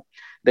till,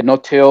 the no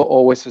till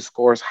always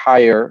scores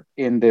higher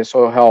in the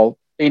soil health,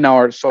 in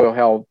our soil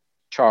health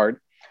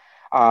chart.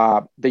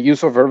 The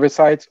use of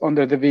herbicides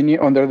under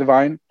the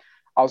vine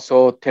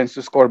also tends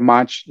to score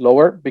much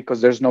lower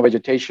because there's no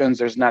vegetation,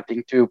 there's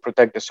nothing to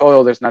protect the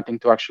soil, there's nothing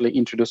to actually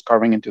introduce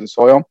carbon into the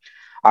soil.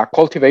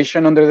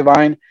 Cultivation under the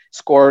vine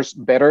scores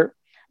better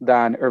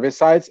than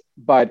herbicides,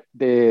 but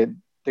the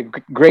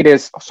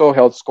greatest soil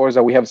health scores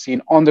that we have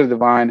seen under the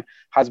vine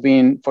has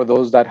been for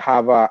those that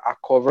have a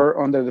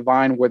cover under the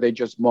vine where they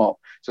just mow.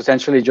 So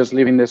essentially just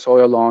leaving the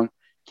soil alone,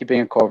 keeping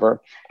a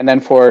cover. And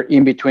then for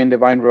in between the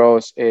vine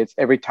rows, it's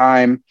every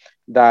time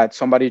that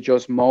somebody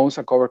just mows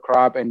a cover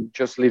crop and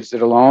just leaves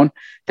it alone,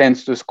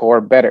 tends to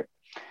score better.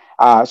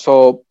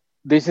 So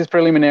this is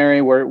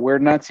preliminary. We're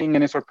not seeing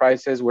any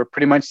surprises. We're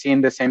pretty much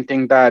seeing the same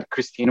thing that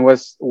Christine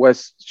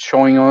was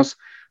showing us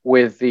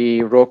with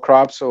the row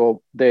crop.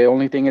 So the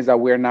only thing is that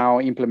we're now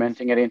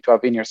implementing it into a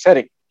vineyard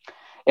setting.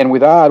 And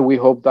with that, we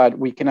hope that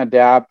we can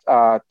adapt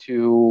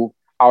to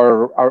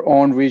our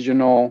own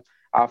regional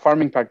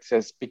farming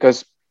practices,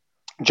 because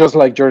just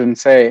like Jordan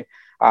say,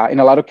 in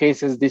a lot of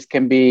cases, this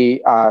can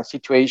be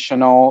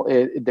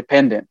situational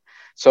dependent.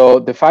 So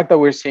the fact that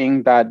we're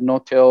seeing that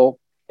no-till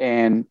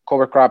and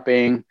cover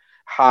cropping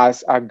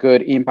has a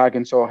good impact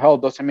in soil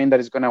health doesn't mean that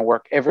it's going to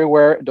work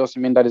everywhere. It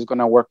doesn't mean that it's going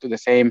to work to the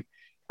same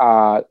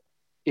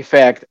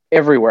effect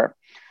everywhere.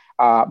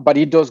 But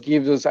it does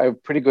give us a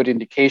pretty good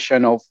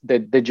indication of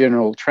the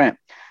general trend.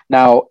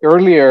 Now,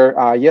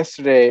 earlier,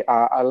 yesterday,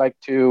 I like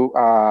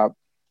to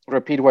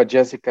repeat what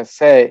Jessica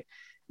said,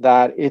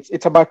 that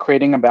it's about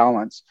creating a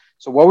balance.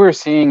 So what we're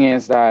seeing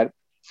is that,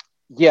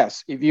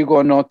 yes, if you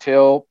go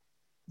no-till,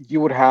 you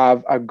would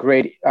have a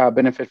great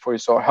benefit for your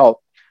soil health,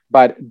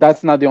 but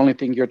that's not the only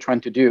thing you're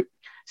trying to do.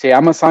 Say,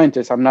 I'm a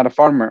scientist, I'm not a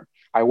farmer.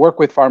 I work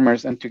with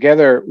farmers, and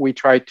together we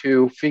try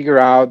to figure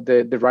out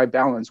the right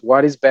balance.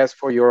 What is best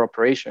for your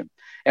operation?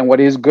 And what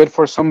is good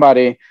for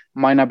somebody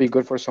might not be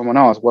good for someone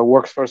else. What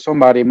works for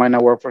somebody might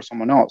not work for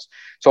someone else.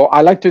 So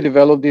I like to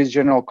develop these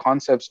general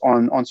concepts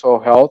on soil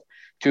health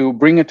to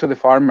bring it to the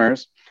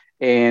farmers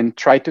and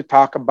try to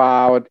talk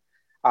about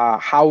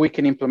how we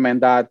can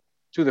implement that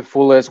to the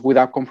fullest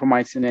without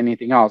compromising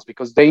anything else,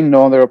 because they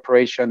know their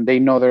operation, they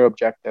know their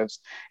objectives,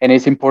 and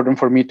it's important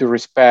for me to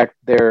respect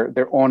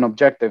their own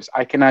objectives.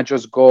 I cannot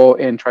just go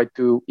and try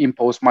to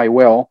impose my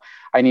will.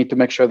 I need to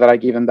make sure that I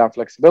give them that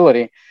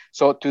flexibility.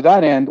 So to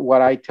that end,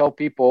 what I tell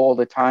people all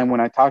the time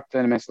when I talk to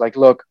them is like,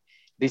 look,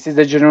 this is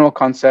the general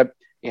concept.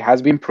 It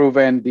has been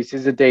proven. This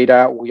is the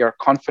data. We are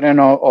confident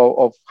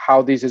of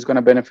how this is going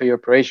to benefit your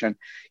operation.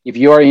 If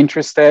you are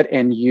interested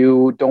and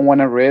you don't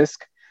want to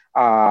risk,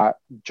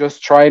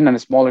 just try it on a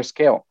smaller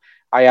scale.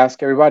 I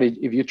ask everybody,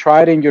 if you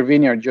try it in your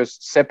vineyard,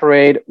 just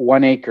separate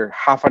 1 acre,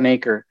 half an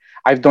acre.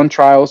 I've done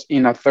trials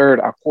in a third,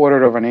 a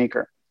quarter of an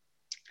acre.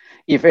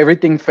 If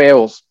everything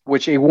fails,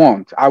 which it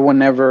won't, I will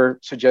never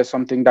suggest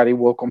something that it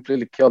will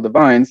completely kill the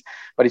vines.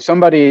 But if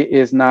somebody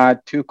is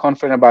not too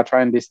confident about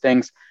trying these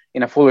things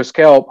in a fuller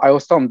scale, I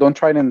always tell them, don't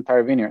try it in an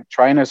entire vineyard,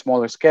 try in a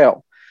smaller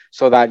scale,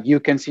 so that you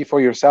can see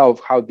for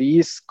yourself how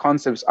these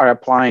concepts are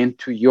applying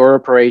to your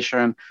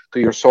operation,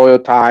 to your soil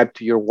type,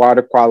 to your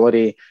water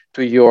quality,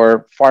 to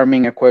your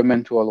farming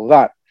equipment, to all of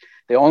that.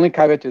 The only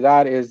caveat to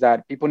that is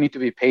that people need to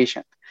be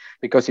patient,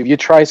 because if you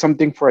try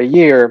something for a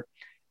year,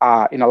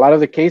 in a lot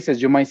of the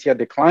cases, you might see a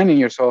decline in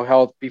your soil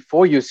health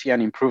before you see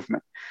an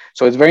improvement.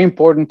 So it's very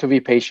important to be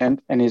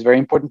patient, and it's very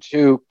important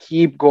to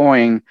keep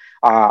going.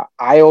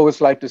 I always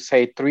like to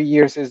say 3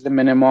 years is the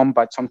minimum,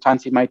 but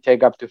sometimes it might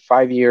take up to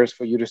 5 years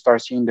for you to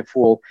start seeing the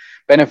full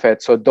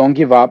benefit. So don't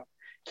give up,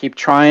 keep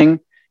trying.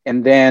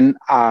 And then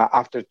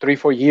after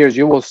 3-4 years,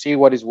 you will see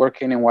what is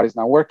working and what is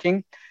not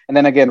working. And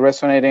then again,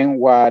 resonating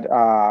what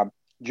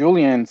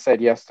Julian said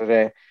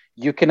yesterday,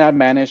 you cannot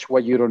manage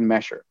what you don't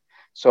measure.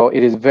 So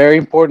it is very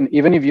important,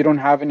 even if you don't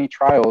have any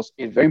trials,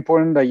 it's very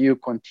important that you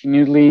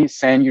continually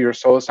send your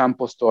soil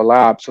samples to a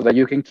lab so that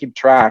you can keep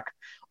track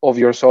of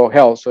your soil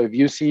health. So if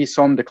you see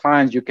some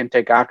declines, you can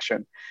take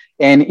action.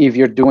 And if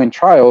you're doing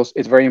trials,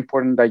 it's very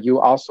important that you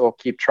also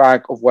keep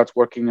track of what's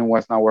working and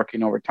what's not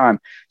working over time.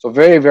 So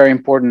very, very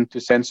important to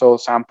send soil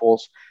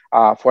samples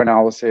for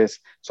analysis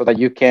so that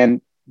you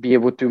can be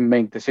able to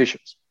make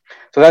decisions.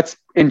 So that's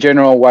in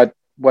general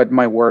what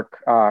my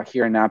work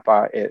here in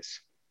Napa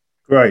is.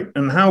 Great.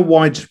 And how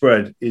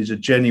widespread is a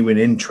genuine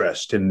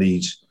interest in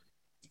these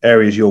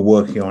areas you're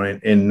working on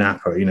in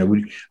Napa? You know,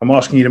 I'm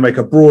asking you to make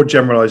a broad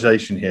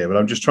generalization here, but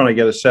I'm just trying to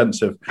get a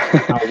sense of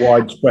how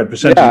widespread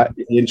percentage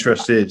the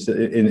interest is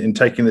in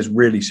taking this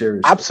really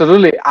seriously.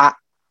 Absolutely.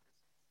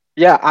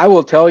 Yeah, I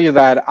will tell you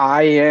that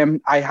I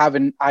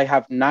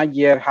have not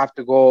yet have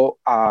to go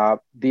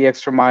the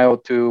extra mile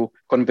to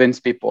convince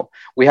people.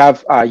 We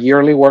have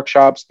yearly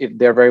workshops. If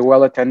they're very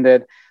well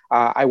attended.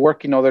 I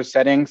work in other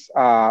settings,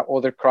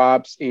 other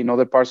crops in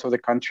other parts of the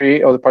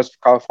country, other parts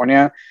of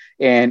California,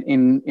 and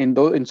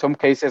in some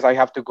cases I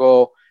have to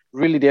go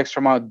really the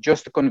extra mile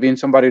just to convince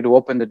somebody to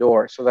open the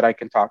door so that I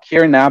can talk.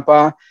 Here in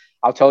Napa,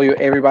 I'll tell you,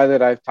 everybody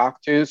that I've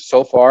talked to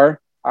so far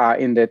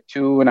in the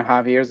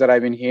 2.5 years that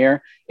I've been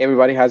here,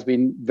 everybody has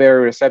been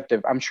very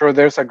receptive. I'm sure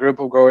there's a group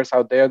of growers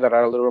out there that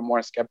are a little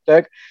more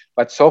skeptic,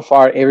 but so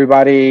far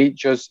everybody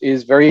just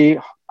is very,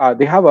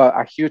 they have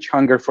a huge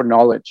hunger for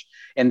knowledge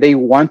and they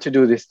want to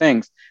do these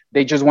things.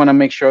 They just want to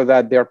make sure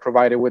that they're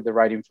provided with the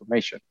right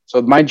information.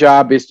 So my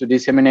job is to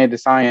disseminate the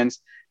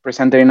science,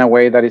 present it in a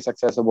way that is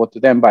accessible to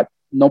them, but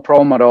no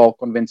problem at all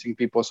convincing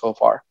people so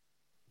far.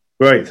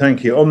 Great,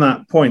 thank you. On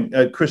that point,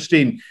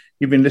 Christine,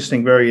 you've been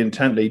listening very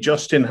intently.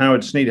 Justin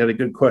Howard Sneed had a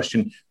good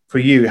question for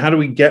you. How do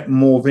we get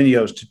more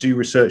vineyards to do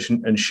research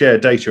and share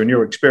data? In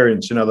your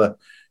experience in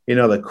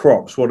other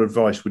crops, what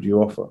advice would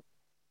you offer?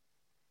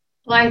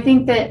 Well, I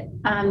think that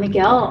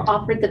Miguel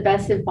offered the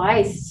best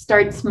advice.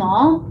 Start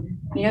small,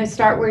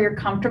 start where you're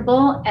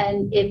comfortable.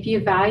 And if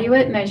you value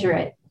it, measure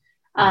it.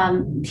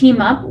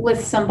 Team up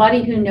with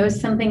somebody who knows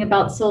something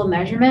about soil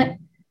measurement.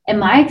 In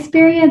my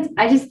experience,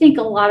 I just think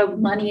a lot of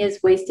money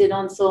is wasted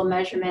on soil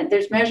measurement.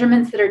 There's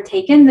measurements that are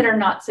taken that are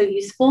not so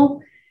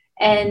useful.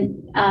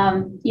 And,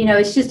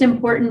 it's just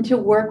important to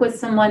work with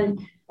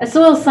someone, a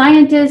soil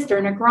scientist or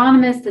an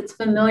agronomist that's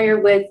familiar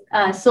with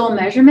soil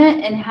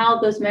measurement and how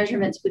those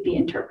measurements would be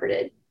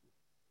interpreted.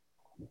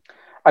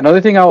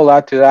 Another thing I will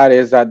add to that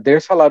is that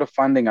there's a lot of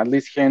funding, at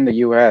least here in the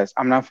US.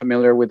 I'm not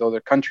familiar with other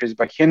countries,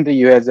 but here in the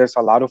US, there's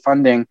a lot of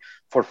funding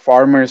for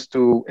farmers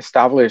to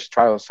establish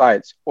trial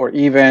sites, or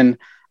even,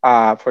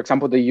 for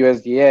example, the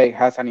USDA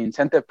has an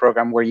incentive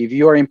program where if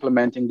you are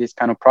implementing these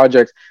kind of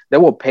projects, they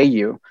will pay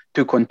you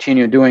to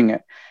continue doing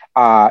it.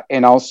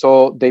 And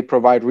also they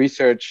provide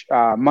research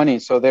money.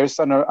 So there's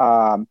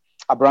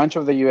a branch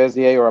of the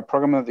USDA or a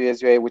program of the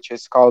USDA, which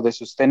is called the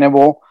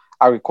Sustainable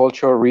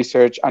Agricultural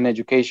Research and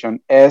Education,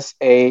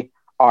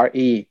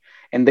 SARE.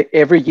 And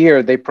every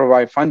year they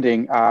provide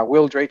funding.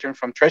 Will Drayton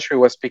from Treasury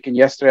was speaking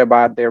yesterday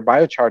about their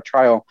biochar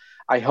trial.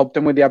 I helped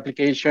them with the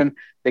application.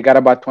 They got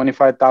about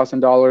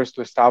 $25,000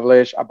 to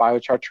establish a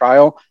biochar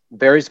trial.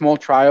 Very small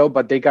trial,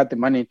 but they got the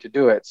money to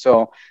do it.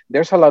 So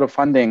there's a lot of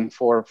funding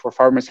for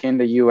farmers here in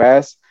the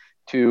US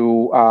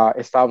to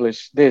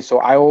establish this. So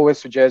I always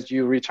suggest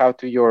you reach out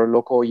to your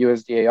local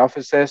USDA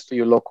offices, to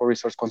your local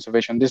resource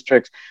conservation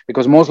districts,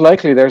 because most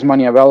likely there's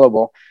money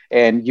available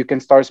and you can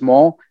start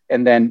small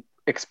and then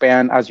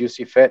expand as you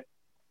see fit.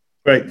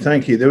 Great,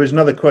 thank you. There was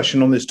another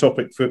question on this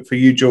topic for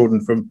you,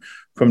 Jordan,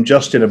 from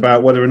Justin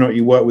about whether or not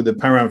you work with the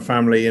Parent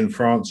family in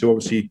France, who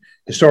obviously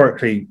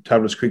historically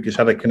Tablas Creek has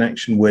had a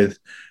connection with.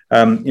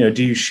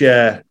 Do you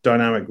share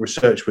dynamic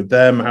research with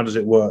them? How does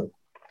it work?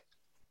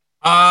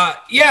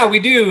 Yeah, we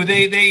do.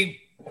 They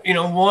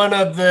one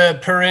of the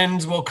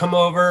parents will come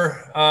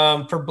over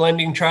for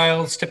blending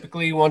trials,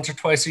 typically once or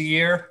twice a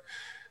year.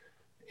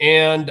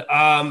 And,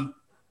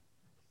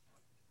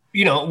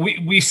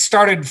 we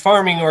started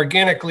farming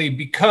organically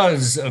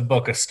because of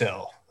Boca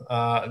Still.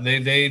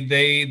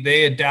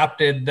 They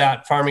adapted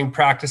that farming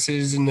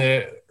practices in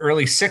the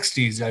early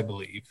 60s, I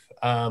believe.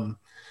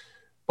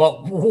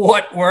 But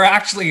what we're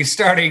actually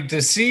starting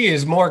to see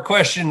is more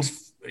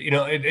questions.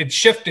 It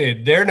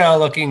shifted. They're now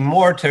looking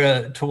more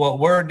to what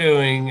we're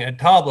doing at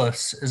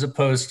Tablas as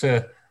opposed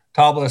to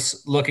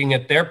Tablas looking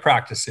at their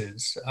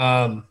practices.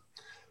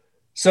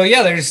 So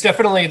yeah, there's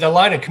definitely the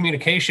line of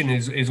communication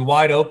is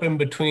wide open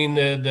between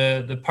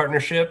the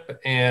partnership,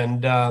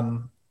 and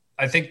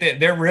I think that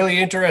they're really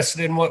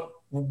interested in what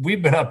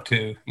we've been up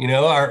to.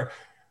 Our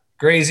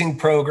grazing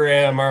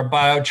program, our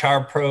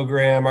biochar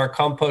program, our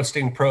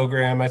composting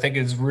program, I think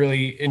is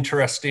really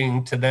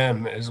interesting to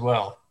them as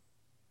well.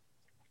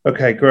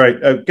 Okay,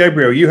 great.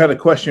 Gabriel, you had a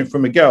question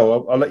from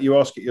Miguel. I'll let you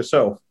ask it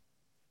yourself.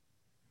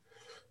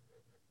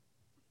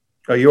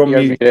 Oh, you're on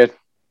mute.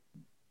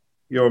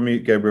 You're on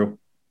mute, Gabriel.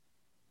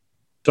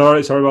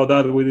 Sorry about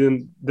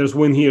that. There's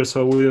wind here,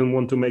 so we didn't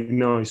want to make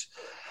noise.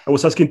 I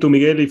was asking to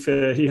Miguel if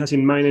he has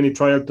in mind any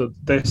trial to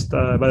test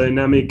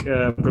biodynamic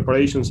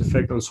preparations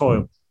effect on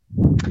soil.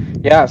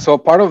 Yeah, so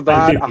part of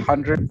that,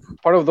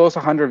 part of those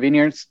 100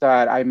 vineyards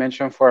that I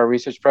mentioned for our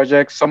research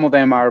project, some of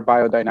them are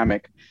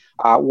biodynamic.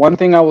 One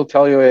thing I will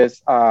tell you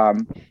is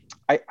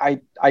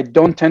I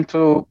don't tend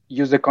to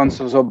use the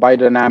concepts of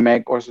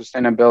biodynamic or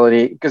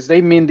sustainability because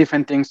they mean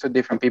different things to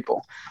different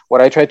people.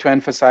 What I try to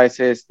emphasize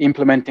is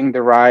implementing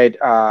the right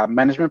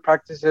management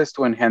practices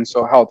to enhance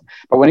soil health.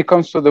 But when it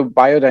comes to the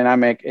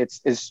biodynamic,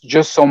 it's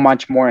just so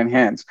much more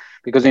enhanced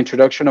because the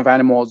introduction of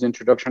animals, the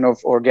introduction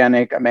of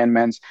organic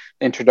amendments,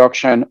 the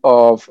introduction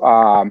of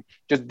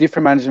just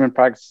different management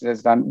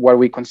practices than what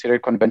we consider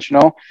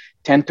conventional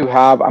tend to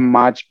have a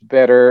much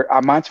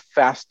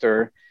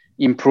faster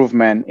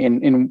improvement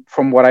in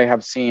from what I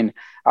have seen.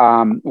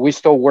 We're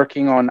still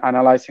working on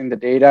analyzing the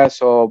data.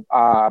 So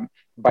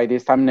by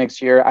this time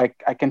next year,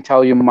 I can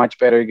tell you much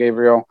better,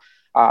 Gabriel,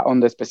 on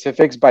the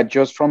specifics. But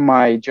just from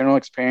my general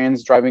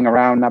experience driving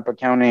around Napa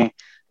County,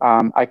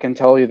 I can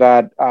tell you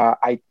that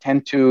I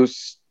tend to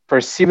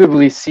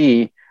perceivably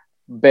see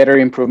better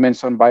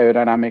improvements on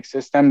biodynamic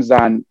systems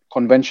than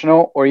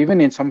conventional, or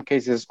even in some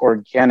cases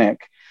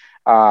organic,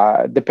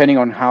 depending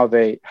on how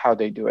they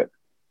do it.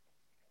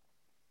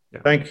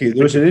 Thank you.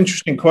 There was an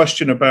interesting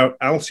question about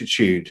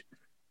altitude.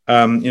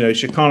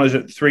 Chicana's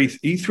at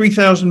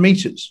 3,000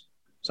 meters.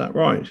 Is that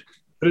right?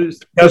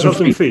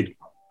 3,000 feet.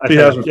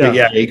 3,000 feet.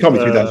 Yeah, you can't be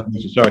 3,000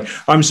 meters. Sorry,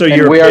 I'm so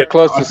European. We are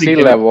close to sea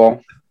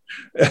level.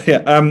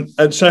 Yeah.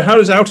 And so, how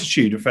does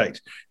altitude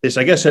affect this?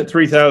 I guess at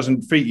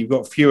 3,000 feet, you've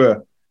got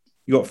fewer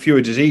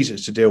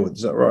diseases to deal with.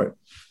 Is that right?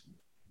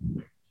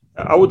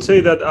 I would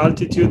say that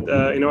altitude,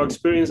 in our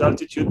experience,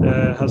 altitude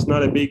has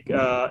not a big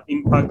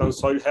impact on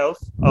soil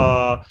health.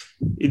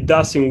 It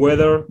does in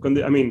weather.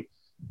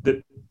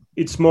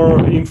 It's more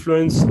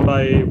influenced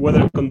by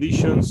weather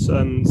conditions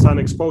and sun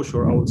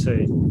exposure, I would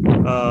say.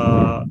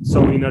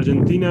 So in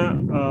Argentina,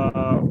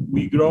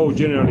 we grow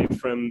generally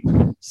from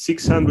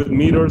 600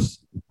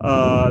 meters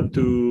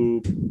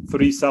to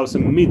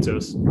 3,000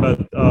 meters.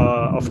 But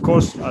of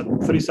course, at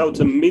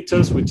 3,000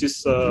 meters, which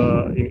is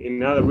in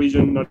another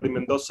region, not in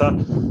Mendoza,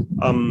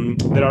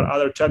 there are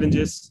other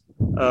challenges,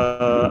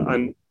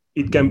 and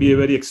it can be a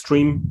very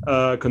extreme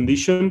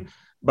condition.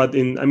 But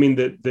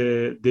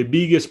the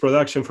biggest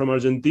production from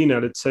Argentina,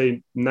 let's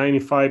say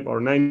 95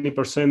 or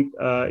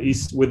 90%,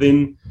 is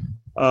within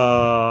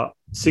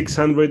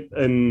 600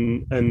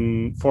 and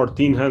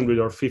 1,400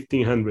 or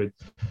 1,500.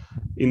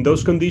 In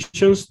those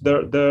conditions,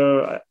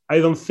 I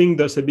don't think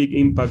there's a big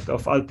impact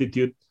of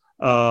altitude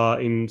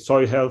in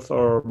soil health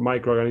or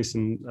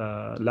microorganism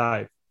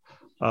life.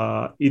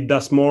 It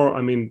does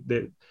more.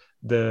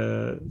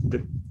 The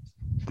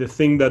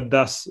thing that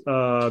does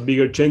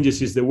bigger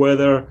changes is the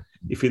weather.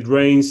 If it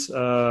rains,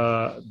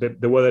 the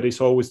weather is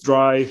always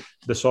dry,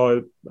 the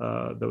soil,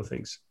 those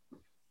things.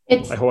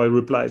 I hope I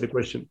replied the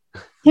question.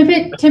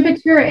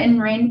 Temperature and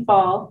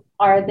rainfall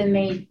are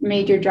the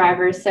major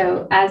drivers.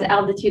 So as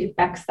altitude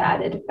affects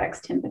that, it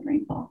affects temp and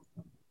rainfall.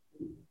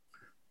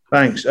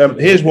 Thanks.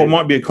 Here's what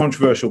might be a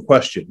controversial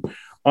question.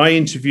 I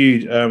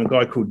interviewed a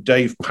guy called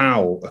Dave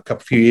Powell a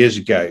few years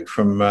ago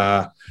from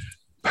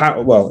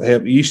Powell. Well,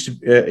 he used to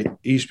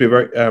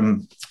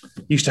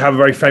have a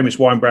very famous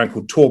wine brand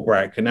called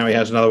Torbrack, and now he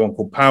has another one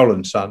called Powell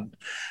and Son.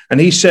 And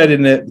he said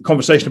in the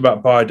conversation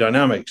about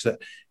biodynamics that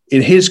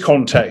in his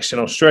context in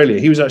Australia,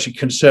 he was actually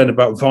concerned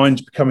about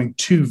vines becoming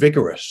too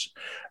vigorous.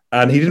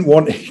 And he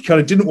kind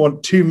of didn't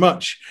want too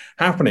much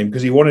happening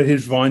because he wanted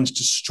his vines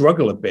to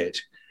struggle a bit,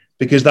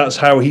 because that's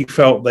how he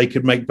felt they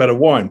could make better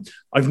wine.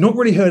 I've not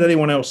really heard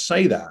anyone else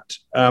say that,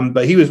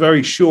 but he was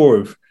very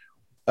sure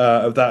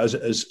of that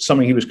as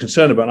something he was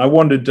concerned about. And I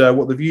wondered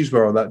what the views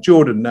were on that.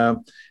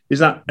 Jordan, is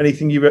that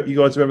anything you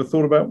guys have ever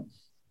thought about?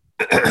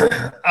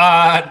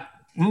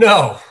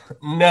 No.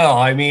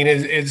 I mean,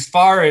 as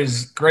far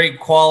as great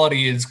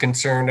quality is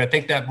concerned, I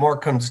think that more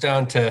comes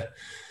down to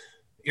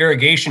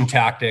irrigation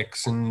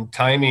tactics and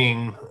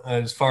timing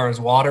as far as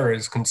water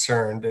is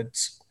concerned.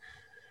 It's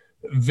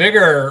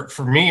vigor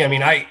for me. I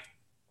mean, I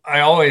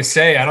always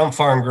say I don't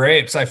farm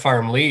grapes, I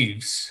farm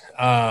leaves.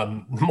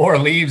 The more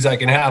leaves I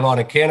can have on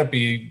a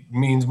canopy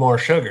means more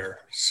sugar.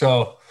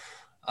 So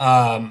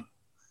an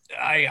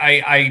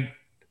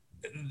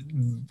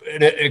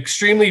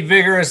extremely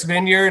vigorous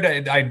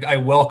vineyard, I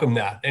welcome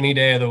that any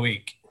day of the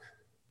week.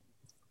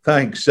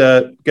 Thanks.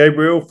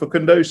 Gabriel,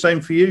 Facundo,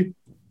 same for you?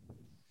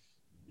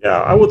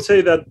 Yeah, I would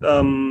say that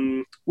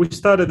we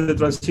started the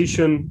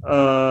transition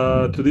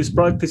to these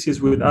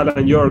practices with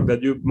Alan York,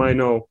 that you might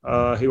know.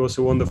 He was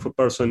a wonderful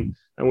person,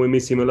 and we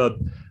miss him a lot.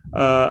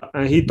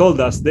 And he told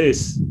us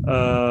this,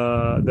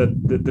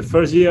 that the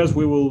first years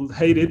we will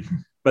hate it,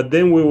 but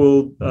then we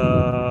will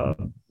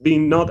be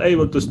not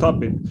able to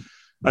stop it.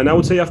 And I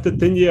would say after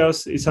 10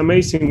 years, it's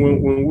amazing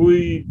when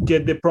we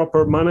get the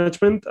proper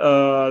management,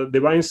 the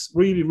vines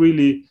really,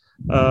 really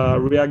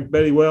react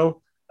very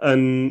well.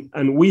 And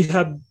we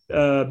have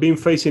been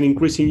facing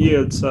increasing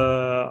yields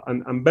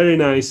and very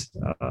nice,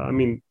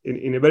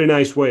 in a very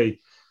nice way,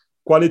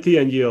 quality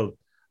and yield.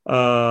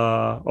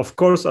 Of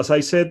course, as I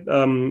said,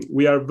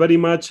 we are very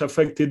much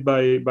affected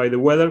by the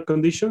weather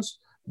conditions,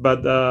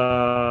 but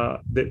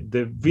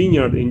the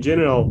vineyard in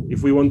general,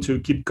 if we want to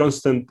keep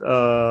constant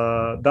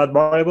that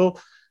variable,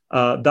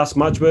 that's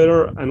much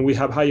better, and we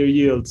have higher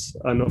yields.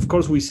 And of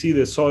course, we see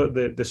the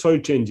soil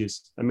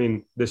changes. I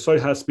mean, the soil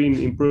has been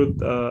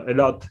improved a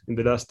lot in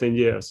the last 10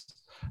 years.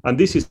 And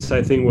this is,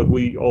 I think, what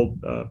we all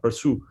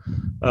pursue.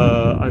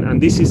 And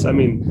this is,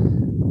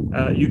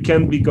 you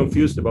can't be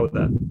confused about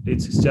that.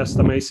 It's just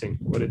amazing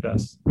what it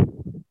does.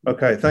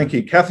 Okay, thank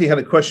you. Kathy had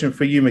a question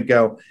for you,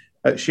 Miguel.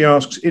 She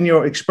asks, in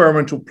your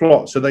experimental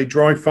plots, are they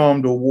dry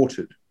farmed or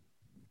watered?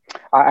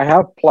 I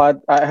have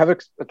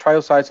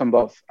trial sites on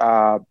both.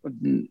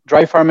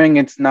 Dry farming,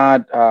 it's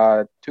not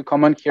too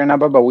common here in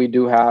Napa, but we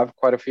do have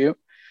quite a few.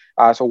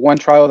 So one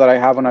trial that I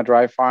have on a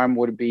dry farm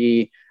would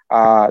be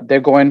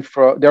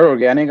They're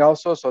organic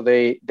also, so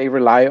they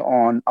rely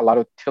on a lot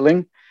of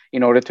tilling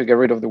in order to get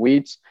rid of the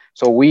weeds.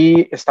 So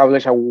we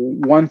established a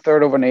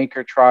 1/3 of an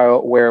acre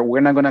trial where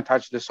we're not going to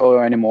touch the soil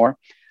anymore.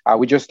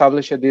 We just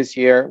established it this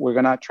year. We're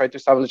going to try to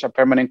establish a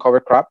permanent cover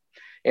crop.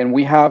 And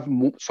we have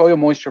soil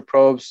moisture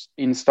probes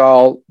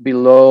installed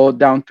below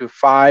down to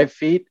 5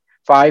 feet,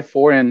 5,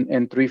 4,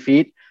 and 3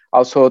 feet.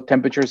 Also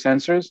temperature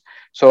sensors.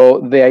 So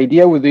the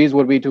idea with these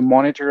would be to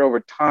monitor over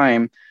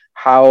time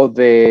how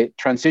the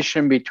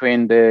transition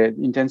between the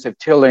intensive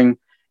tilling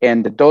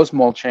and the dose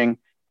mulching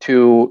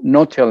to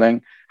no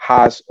tilling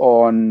has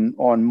on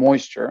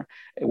moisture,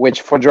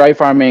 which for dry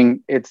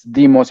farming, it's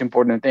the most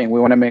important thing.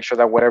 We want to make sure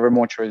that whatever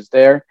moisture is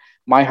there.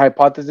 My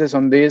hypothesis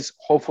on this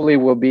hopefully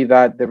will be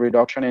that the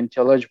reduction in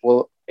tillage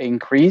will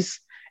increase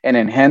and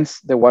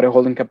enhance the water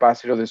holding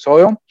capacity of the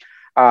soil.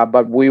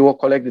 But we will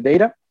collect the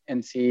data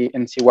and see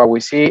what we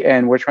see.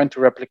 And we're trying to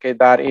replicate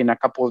that in a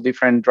couple of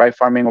different dry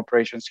farming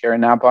operations here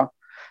in Napa.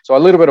 So a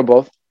little bit of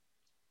both.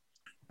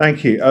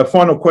 Thank you. A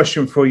final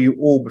question for you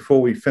all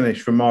before we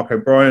finish from Mark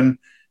O'Brien.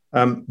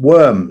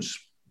 Worms.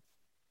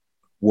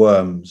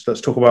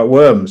 Let's talk about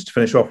worms to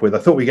finish off with. I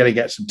thought we were going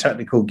to get some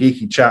technical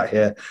geeky chat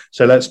here.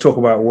 So let's talk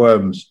about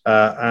worms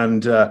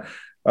and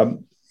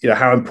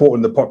how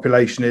important the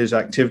population is,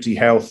 activity,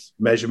 health,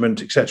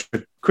 measurement,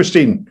 etc.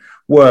 Christine,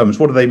 worms,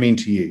 what do they mean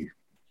to you?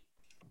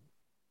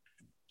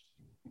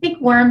 I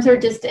think worms are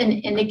just an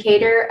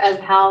indicator of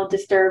how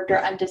disturbed or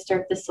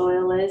undisturbed the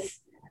soil is.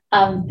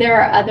 There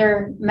are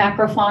other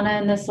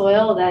macrofauna in the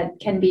soil that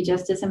can be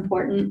just as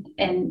important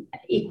and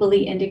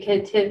equally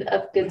indicative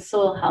of good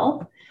soil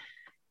health.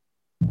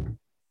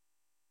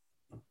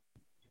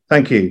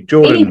 Thank you.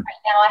 Jordan. Right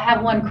now, I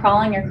have one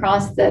crawling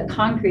across the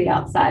concrete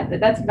outside, but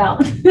that's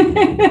about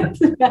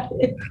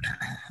it.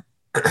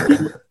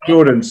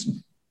 Jordan,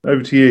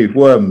 over to you.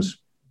 Worms.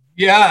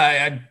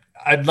 Yeah,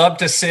 I'd love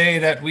to say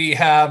that we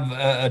have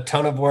a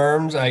ton of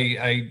worms.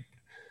 I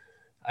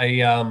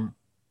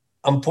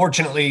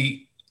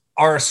unfortunately,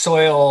 our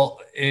soil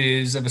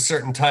is of a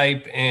certain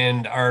type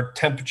and our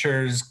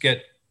temperatures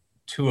get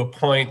to a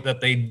point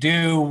that they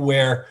do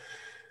where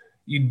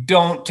you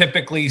don't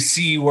typically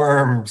see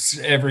worms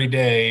every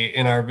day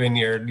in our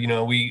vineyard. You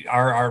know,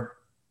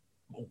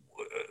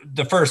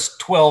 the first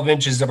 12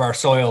 inches of our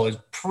soil is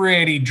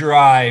pretty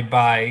dry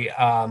by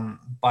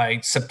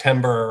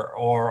September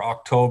or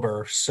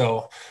October.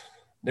 So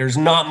there's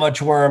not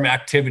much worm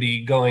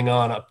activity going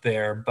on up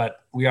there, but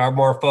we are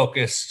more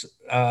focused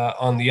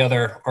on the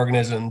other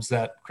organisms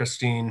that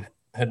Christine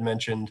had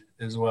mentioned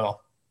as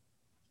well.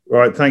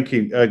 Right, thank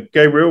you.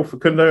 Gabriel,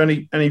 Facundo,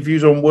 any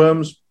views on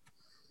worms?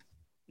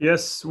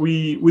 Yes,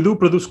 we do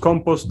produce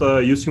compost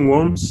using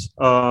worms.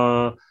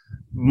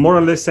 More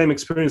or less same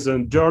experience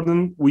than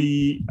Jordan.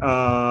 We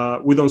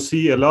don't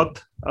see a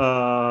lot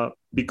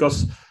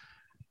because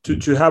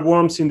to have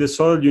worms in the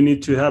soil, you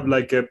need to have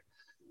like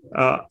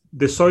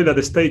the soil at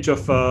the stage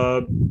of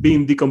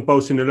being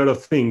decomposed in a lot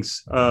of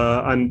things.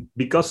 And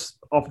because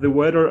of the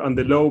weather and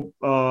the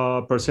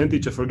low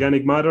percentage of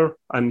organic matter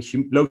and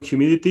low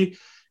humidity,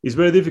 it's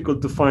very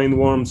difficult to find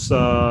worms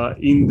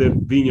in the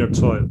vineyard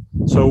soil.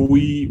 So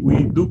we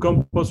do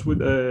compost with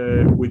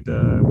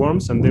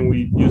worms, and then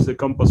we use the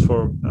compost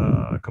for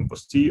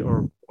compost tea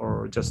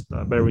or just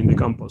burying the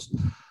compost.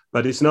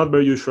 But it's not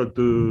very usual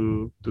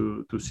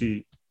to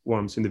see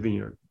worms in the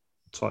vineyard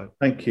soil.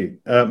 Thank you.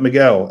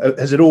 Miguel,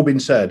 has it all been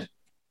said?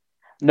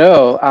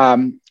 No,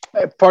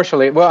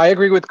 partially. Well, I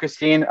agree with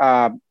Christine.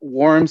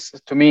 Worms,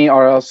 to me,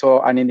 are also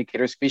an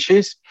indicator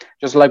species,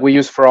 just like we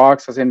use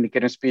frogs as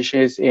indicator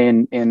species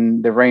in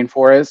the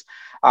rainforest.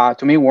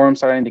 To me,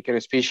 worms are an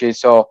indicator species.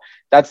 So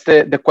that's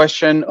the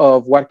question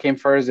of what came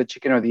first, the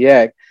chicken or the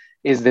egg.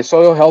 Is the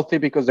soil healthy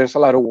because there's a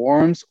lot of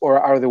worms, or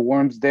are the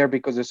worms there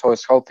because the soil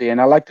is healthy? And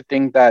I like to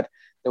think that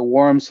the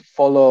worms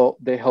follow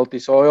the healthy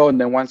soil,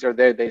 and then once they're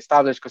there, they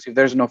establish, because if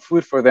there's no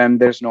food for them,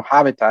 there's no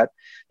habitat,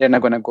 they're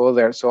not going to go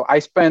there. So I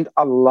spent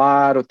a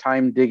lot of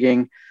time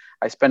digging.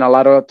 I spent a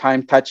lot of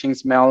time touching,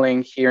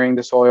 smelling, hearing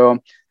the soil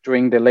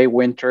during the late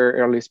winter,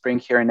 early spring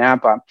here in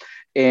Napa.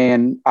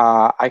 And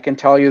I can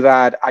tell you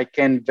that I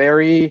can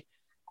very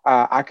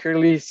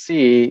accurately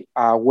see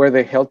where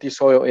the healthy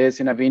soil is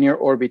in a vineyard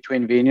or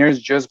between vineyards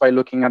just by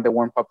looking at the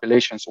worm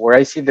populations. Where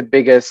I see the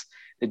biggest,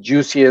 the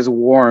juiciest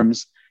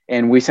worms,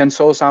 and we send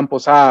soil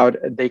samples out,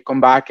 they come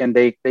back and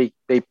they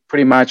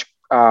pretty much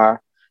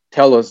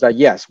tell us that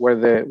yes, where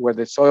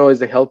the soil is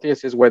the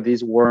healthiest is where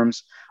these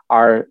worms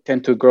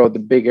tend to grow the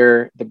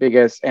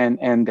biggest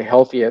and the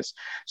healthiest.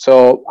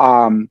 So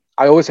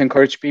I always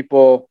encourage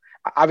people,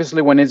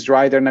 obviously when it's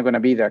dry, they're not going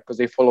to be there because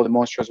they follow the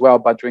moisture as well.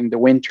 But during the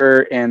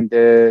winter and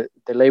the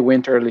late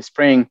winter, early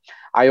spring,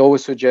 I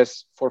always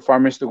suggest for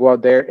farmers to go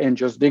out there and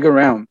just dig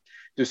around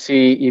to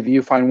see if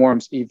you find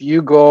worms. If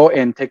you go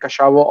and take a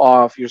shovel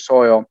off your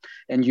soil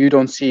and you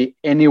don't see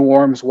any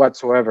worms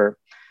whatsoever,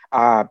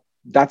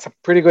 that's a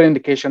pretty good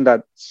indication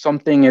that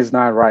something is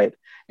not right.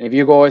 And if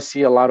you go and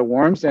see a lot of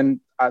worms, then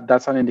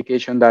that's an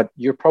indication that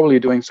you're probably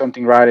doing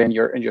something right and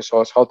your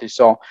soil is healthy.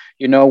 So,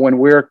 when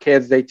we're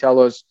kids, they tell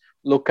us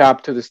look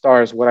up to the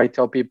stars. What I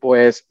tell people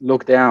is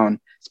look down,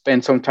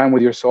 spend some time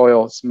with your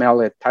soil,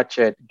 smell it, touch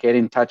it, get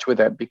in touch with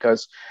it,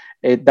 because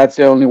that's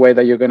the only way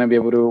that you're going to be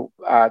able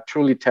to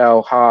truly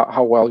tell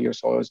how well your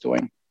soil is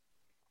doing.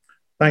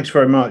 Thanks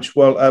very much.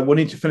 Well, we'll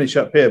need to finish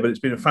up here, but it's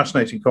been a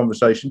fascinating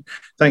conversation.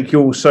 Thank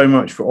you all so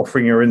much for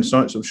offering your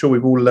insights. I'm sure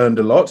we've all learned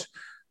a lot.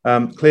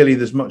 Clearly,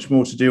 there's much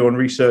more to do on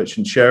research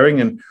and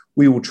sharing, and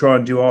we will try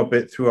and do our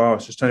bit through our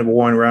Sustainable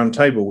Wine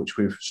Roundtable, which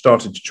we've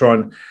started to try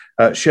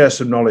and share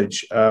some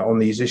knowledge on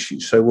these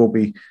issues. So we'll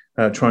be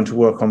trying to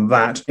work on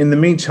that. In the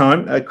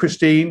meantime,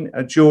 Christine,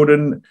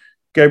 Jordan,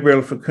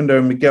 Gabriel, Facundo,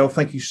 and Miguel,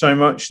 thank you so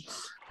much.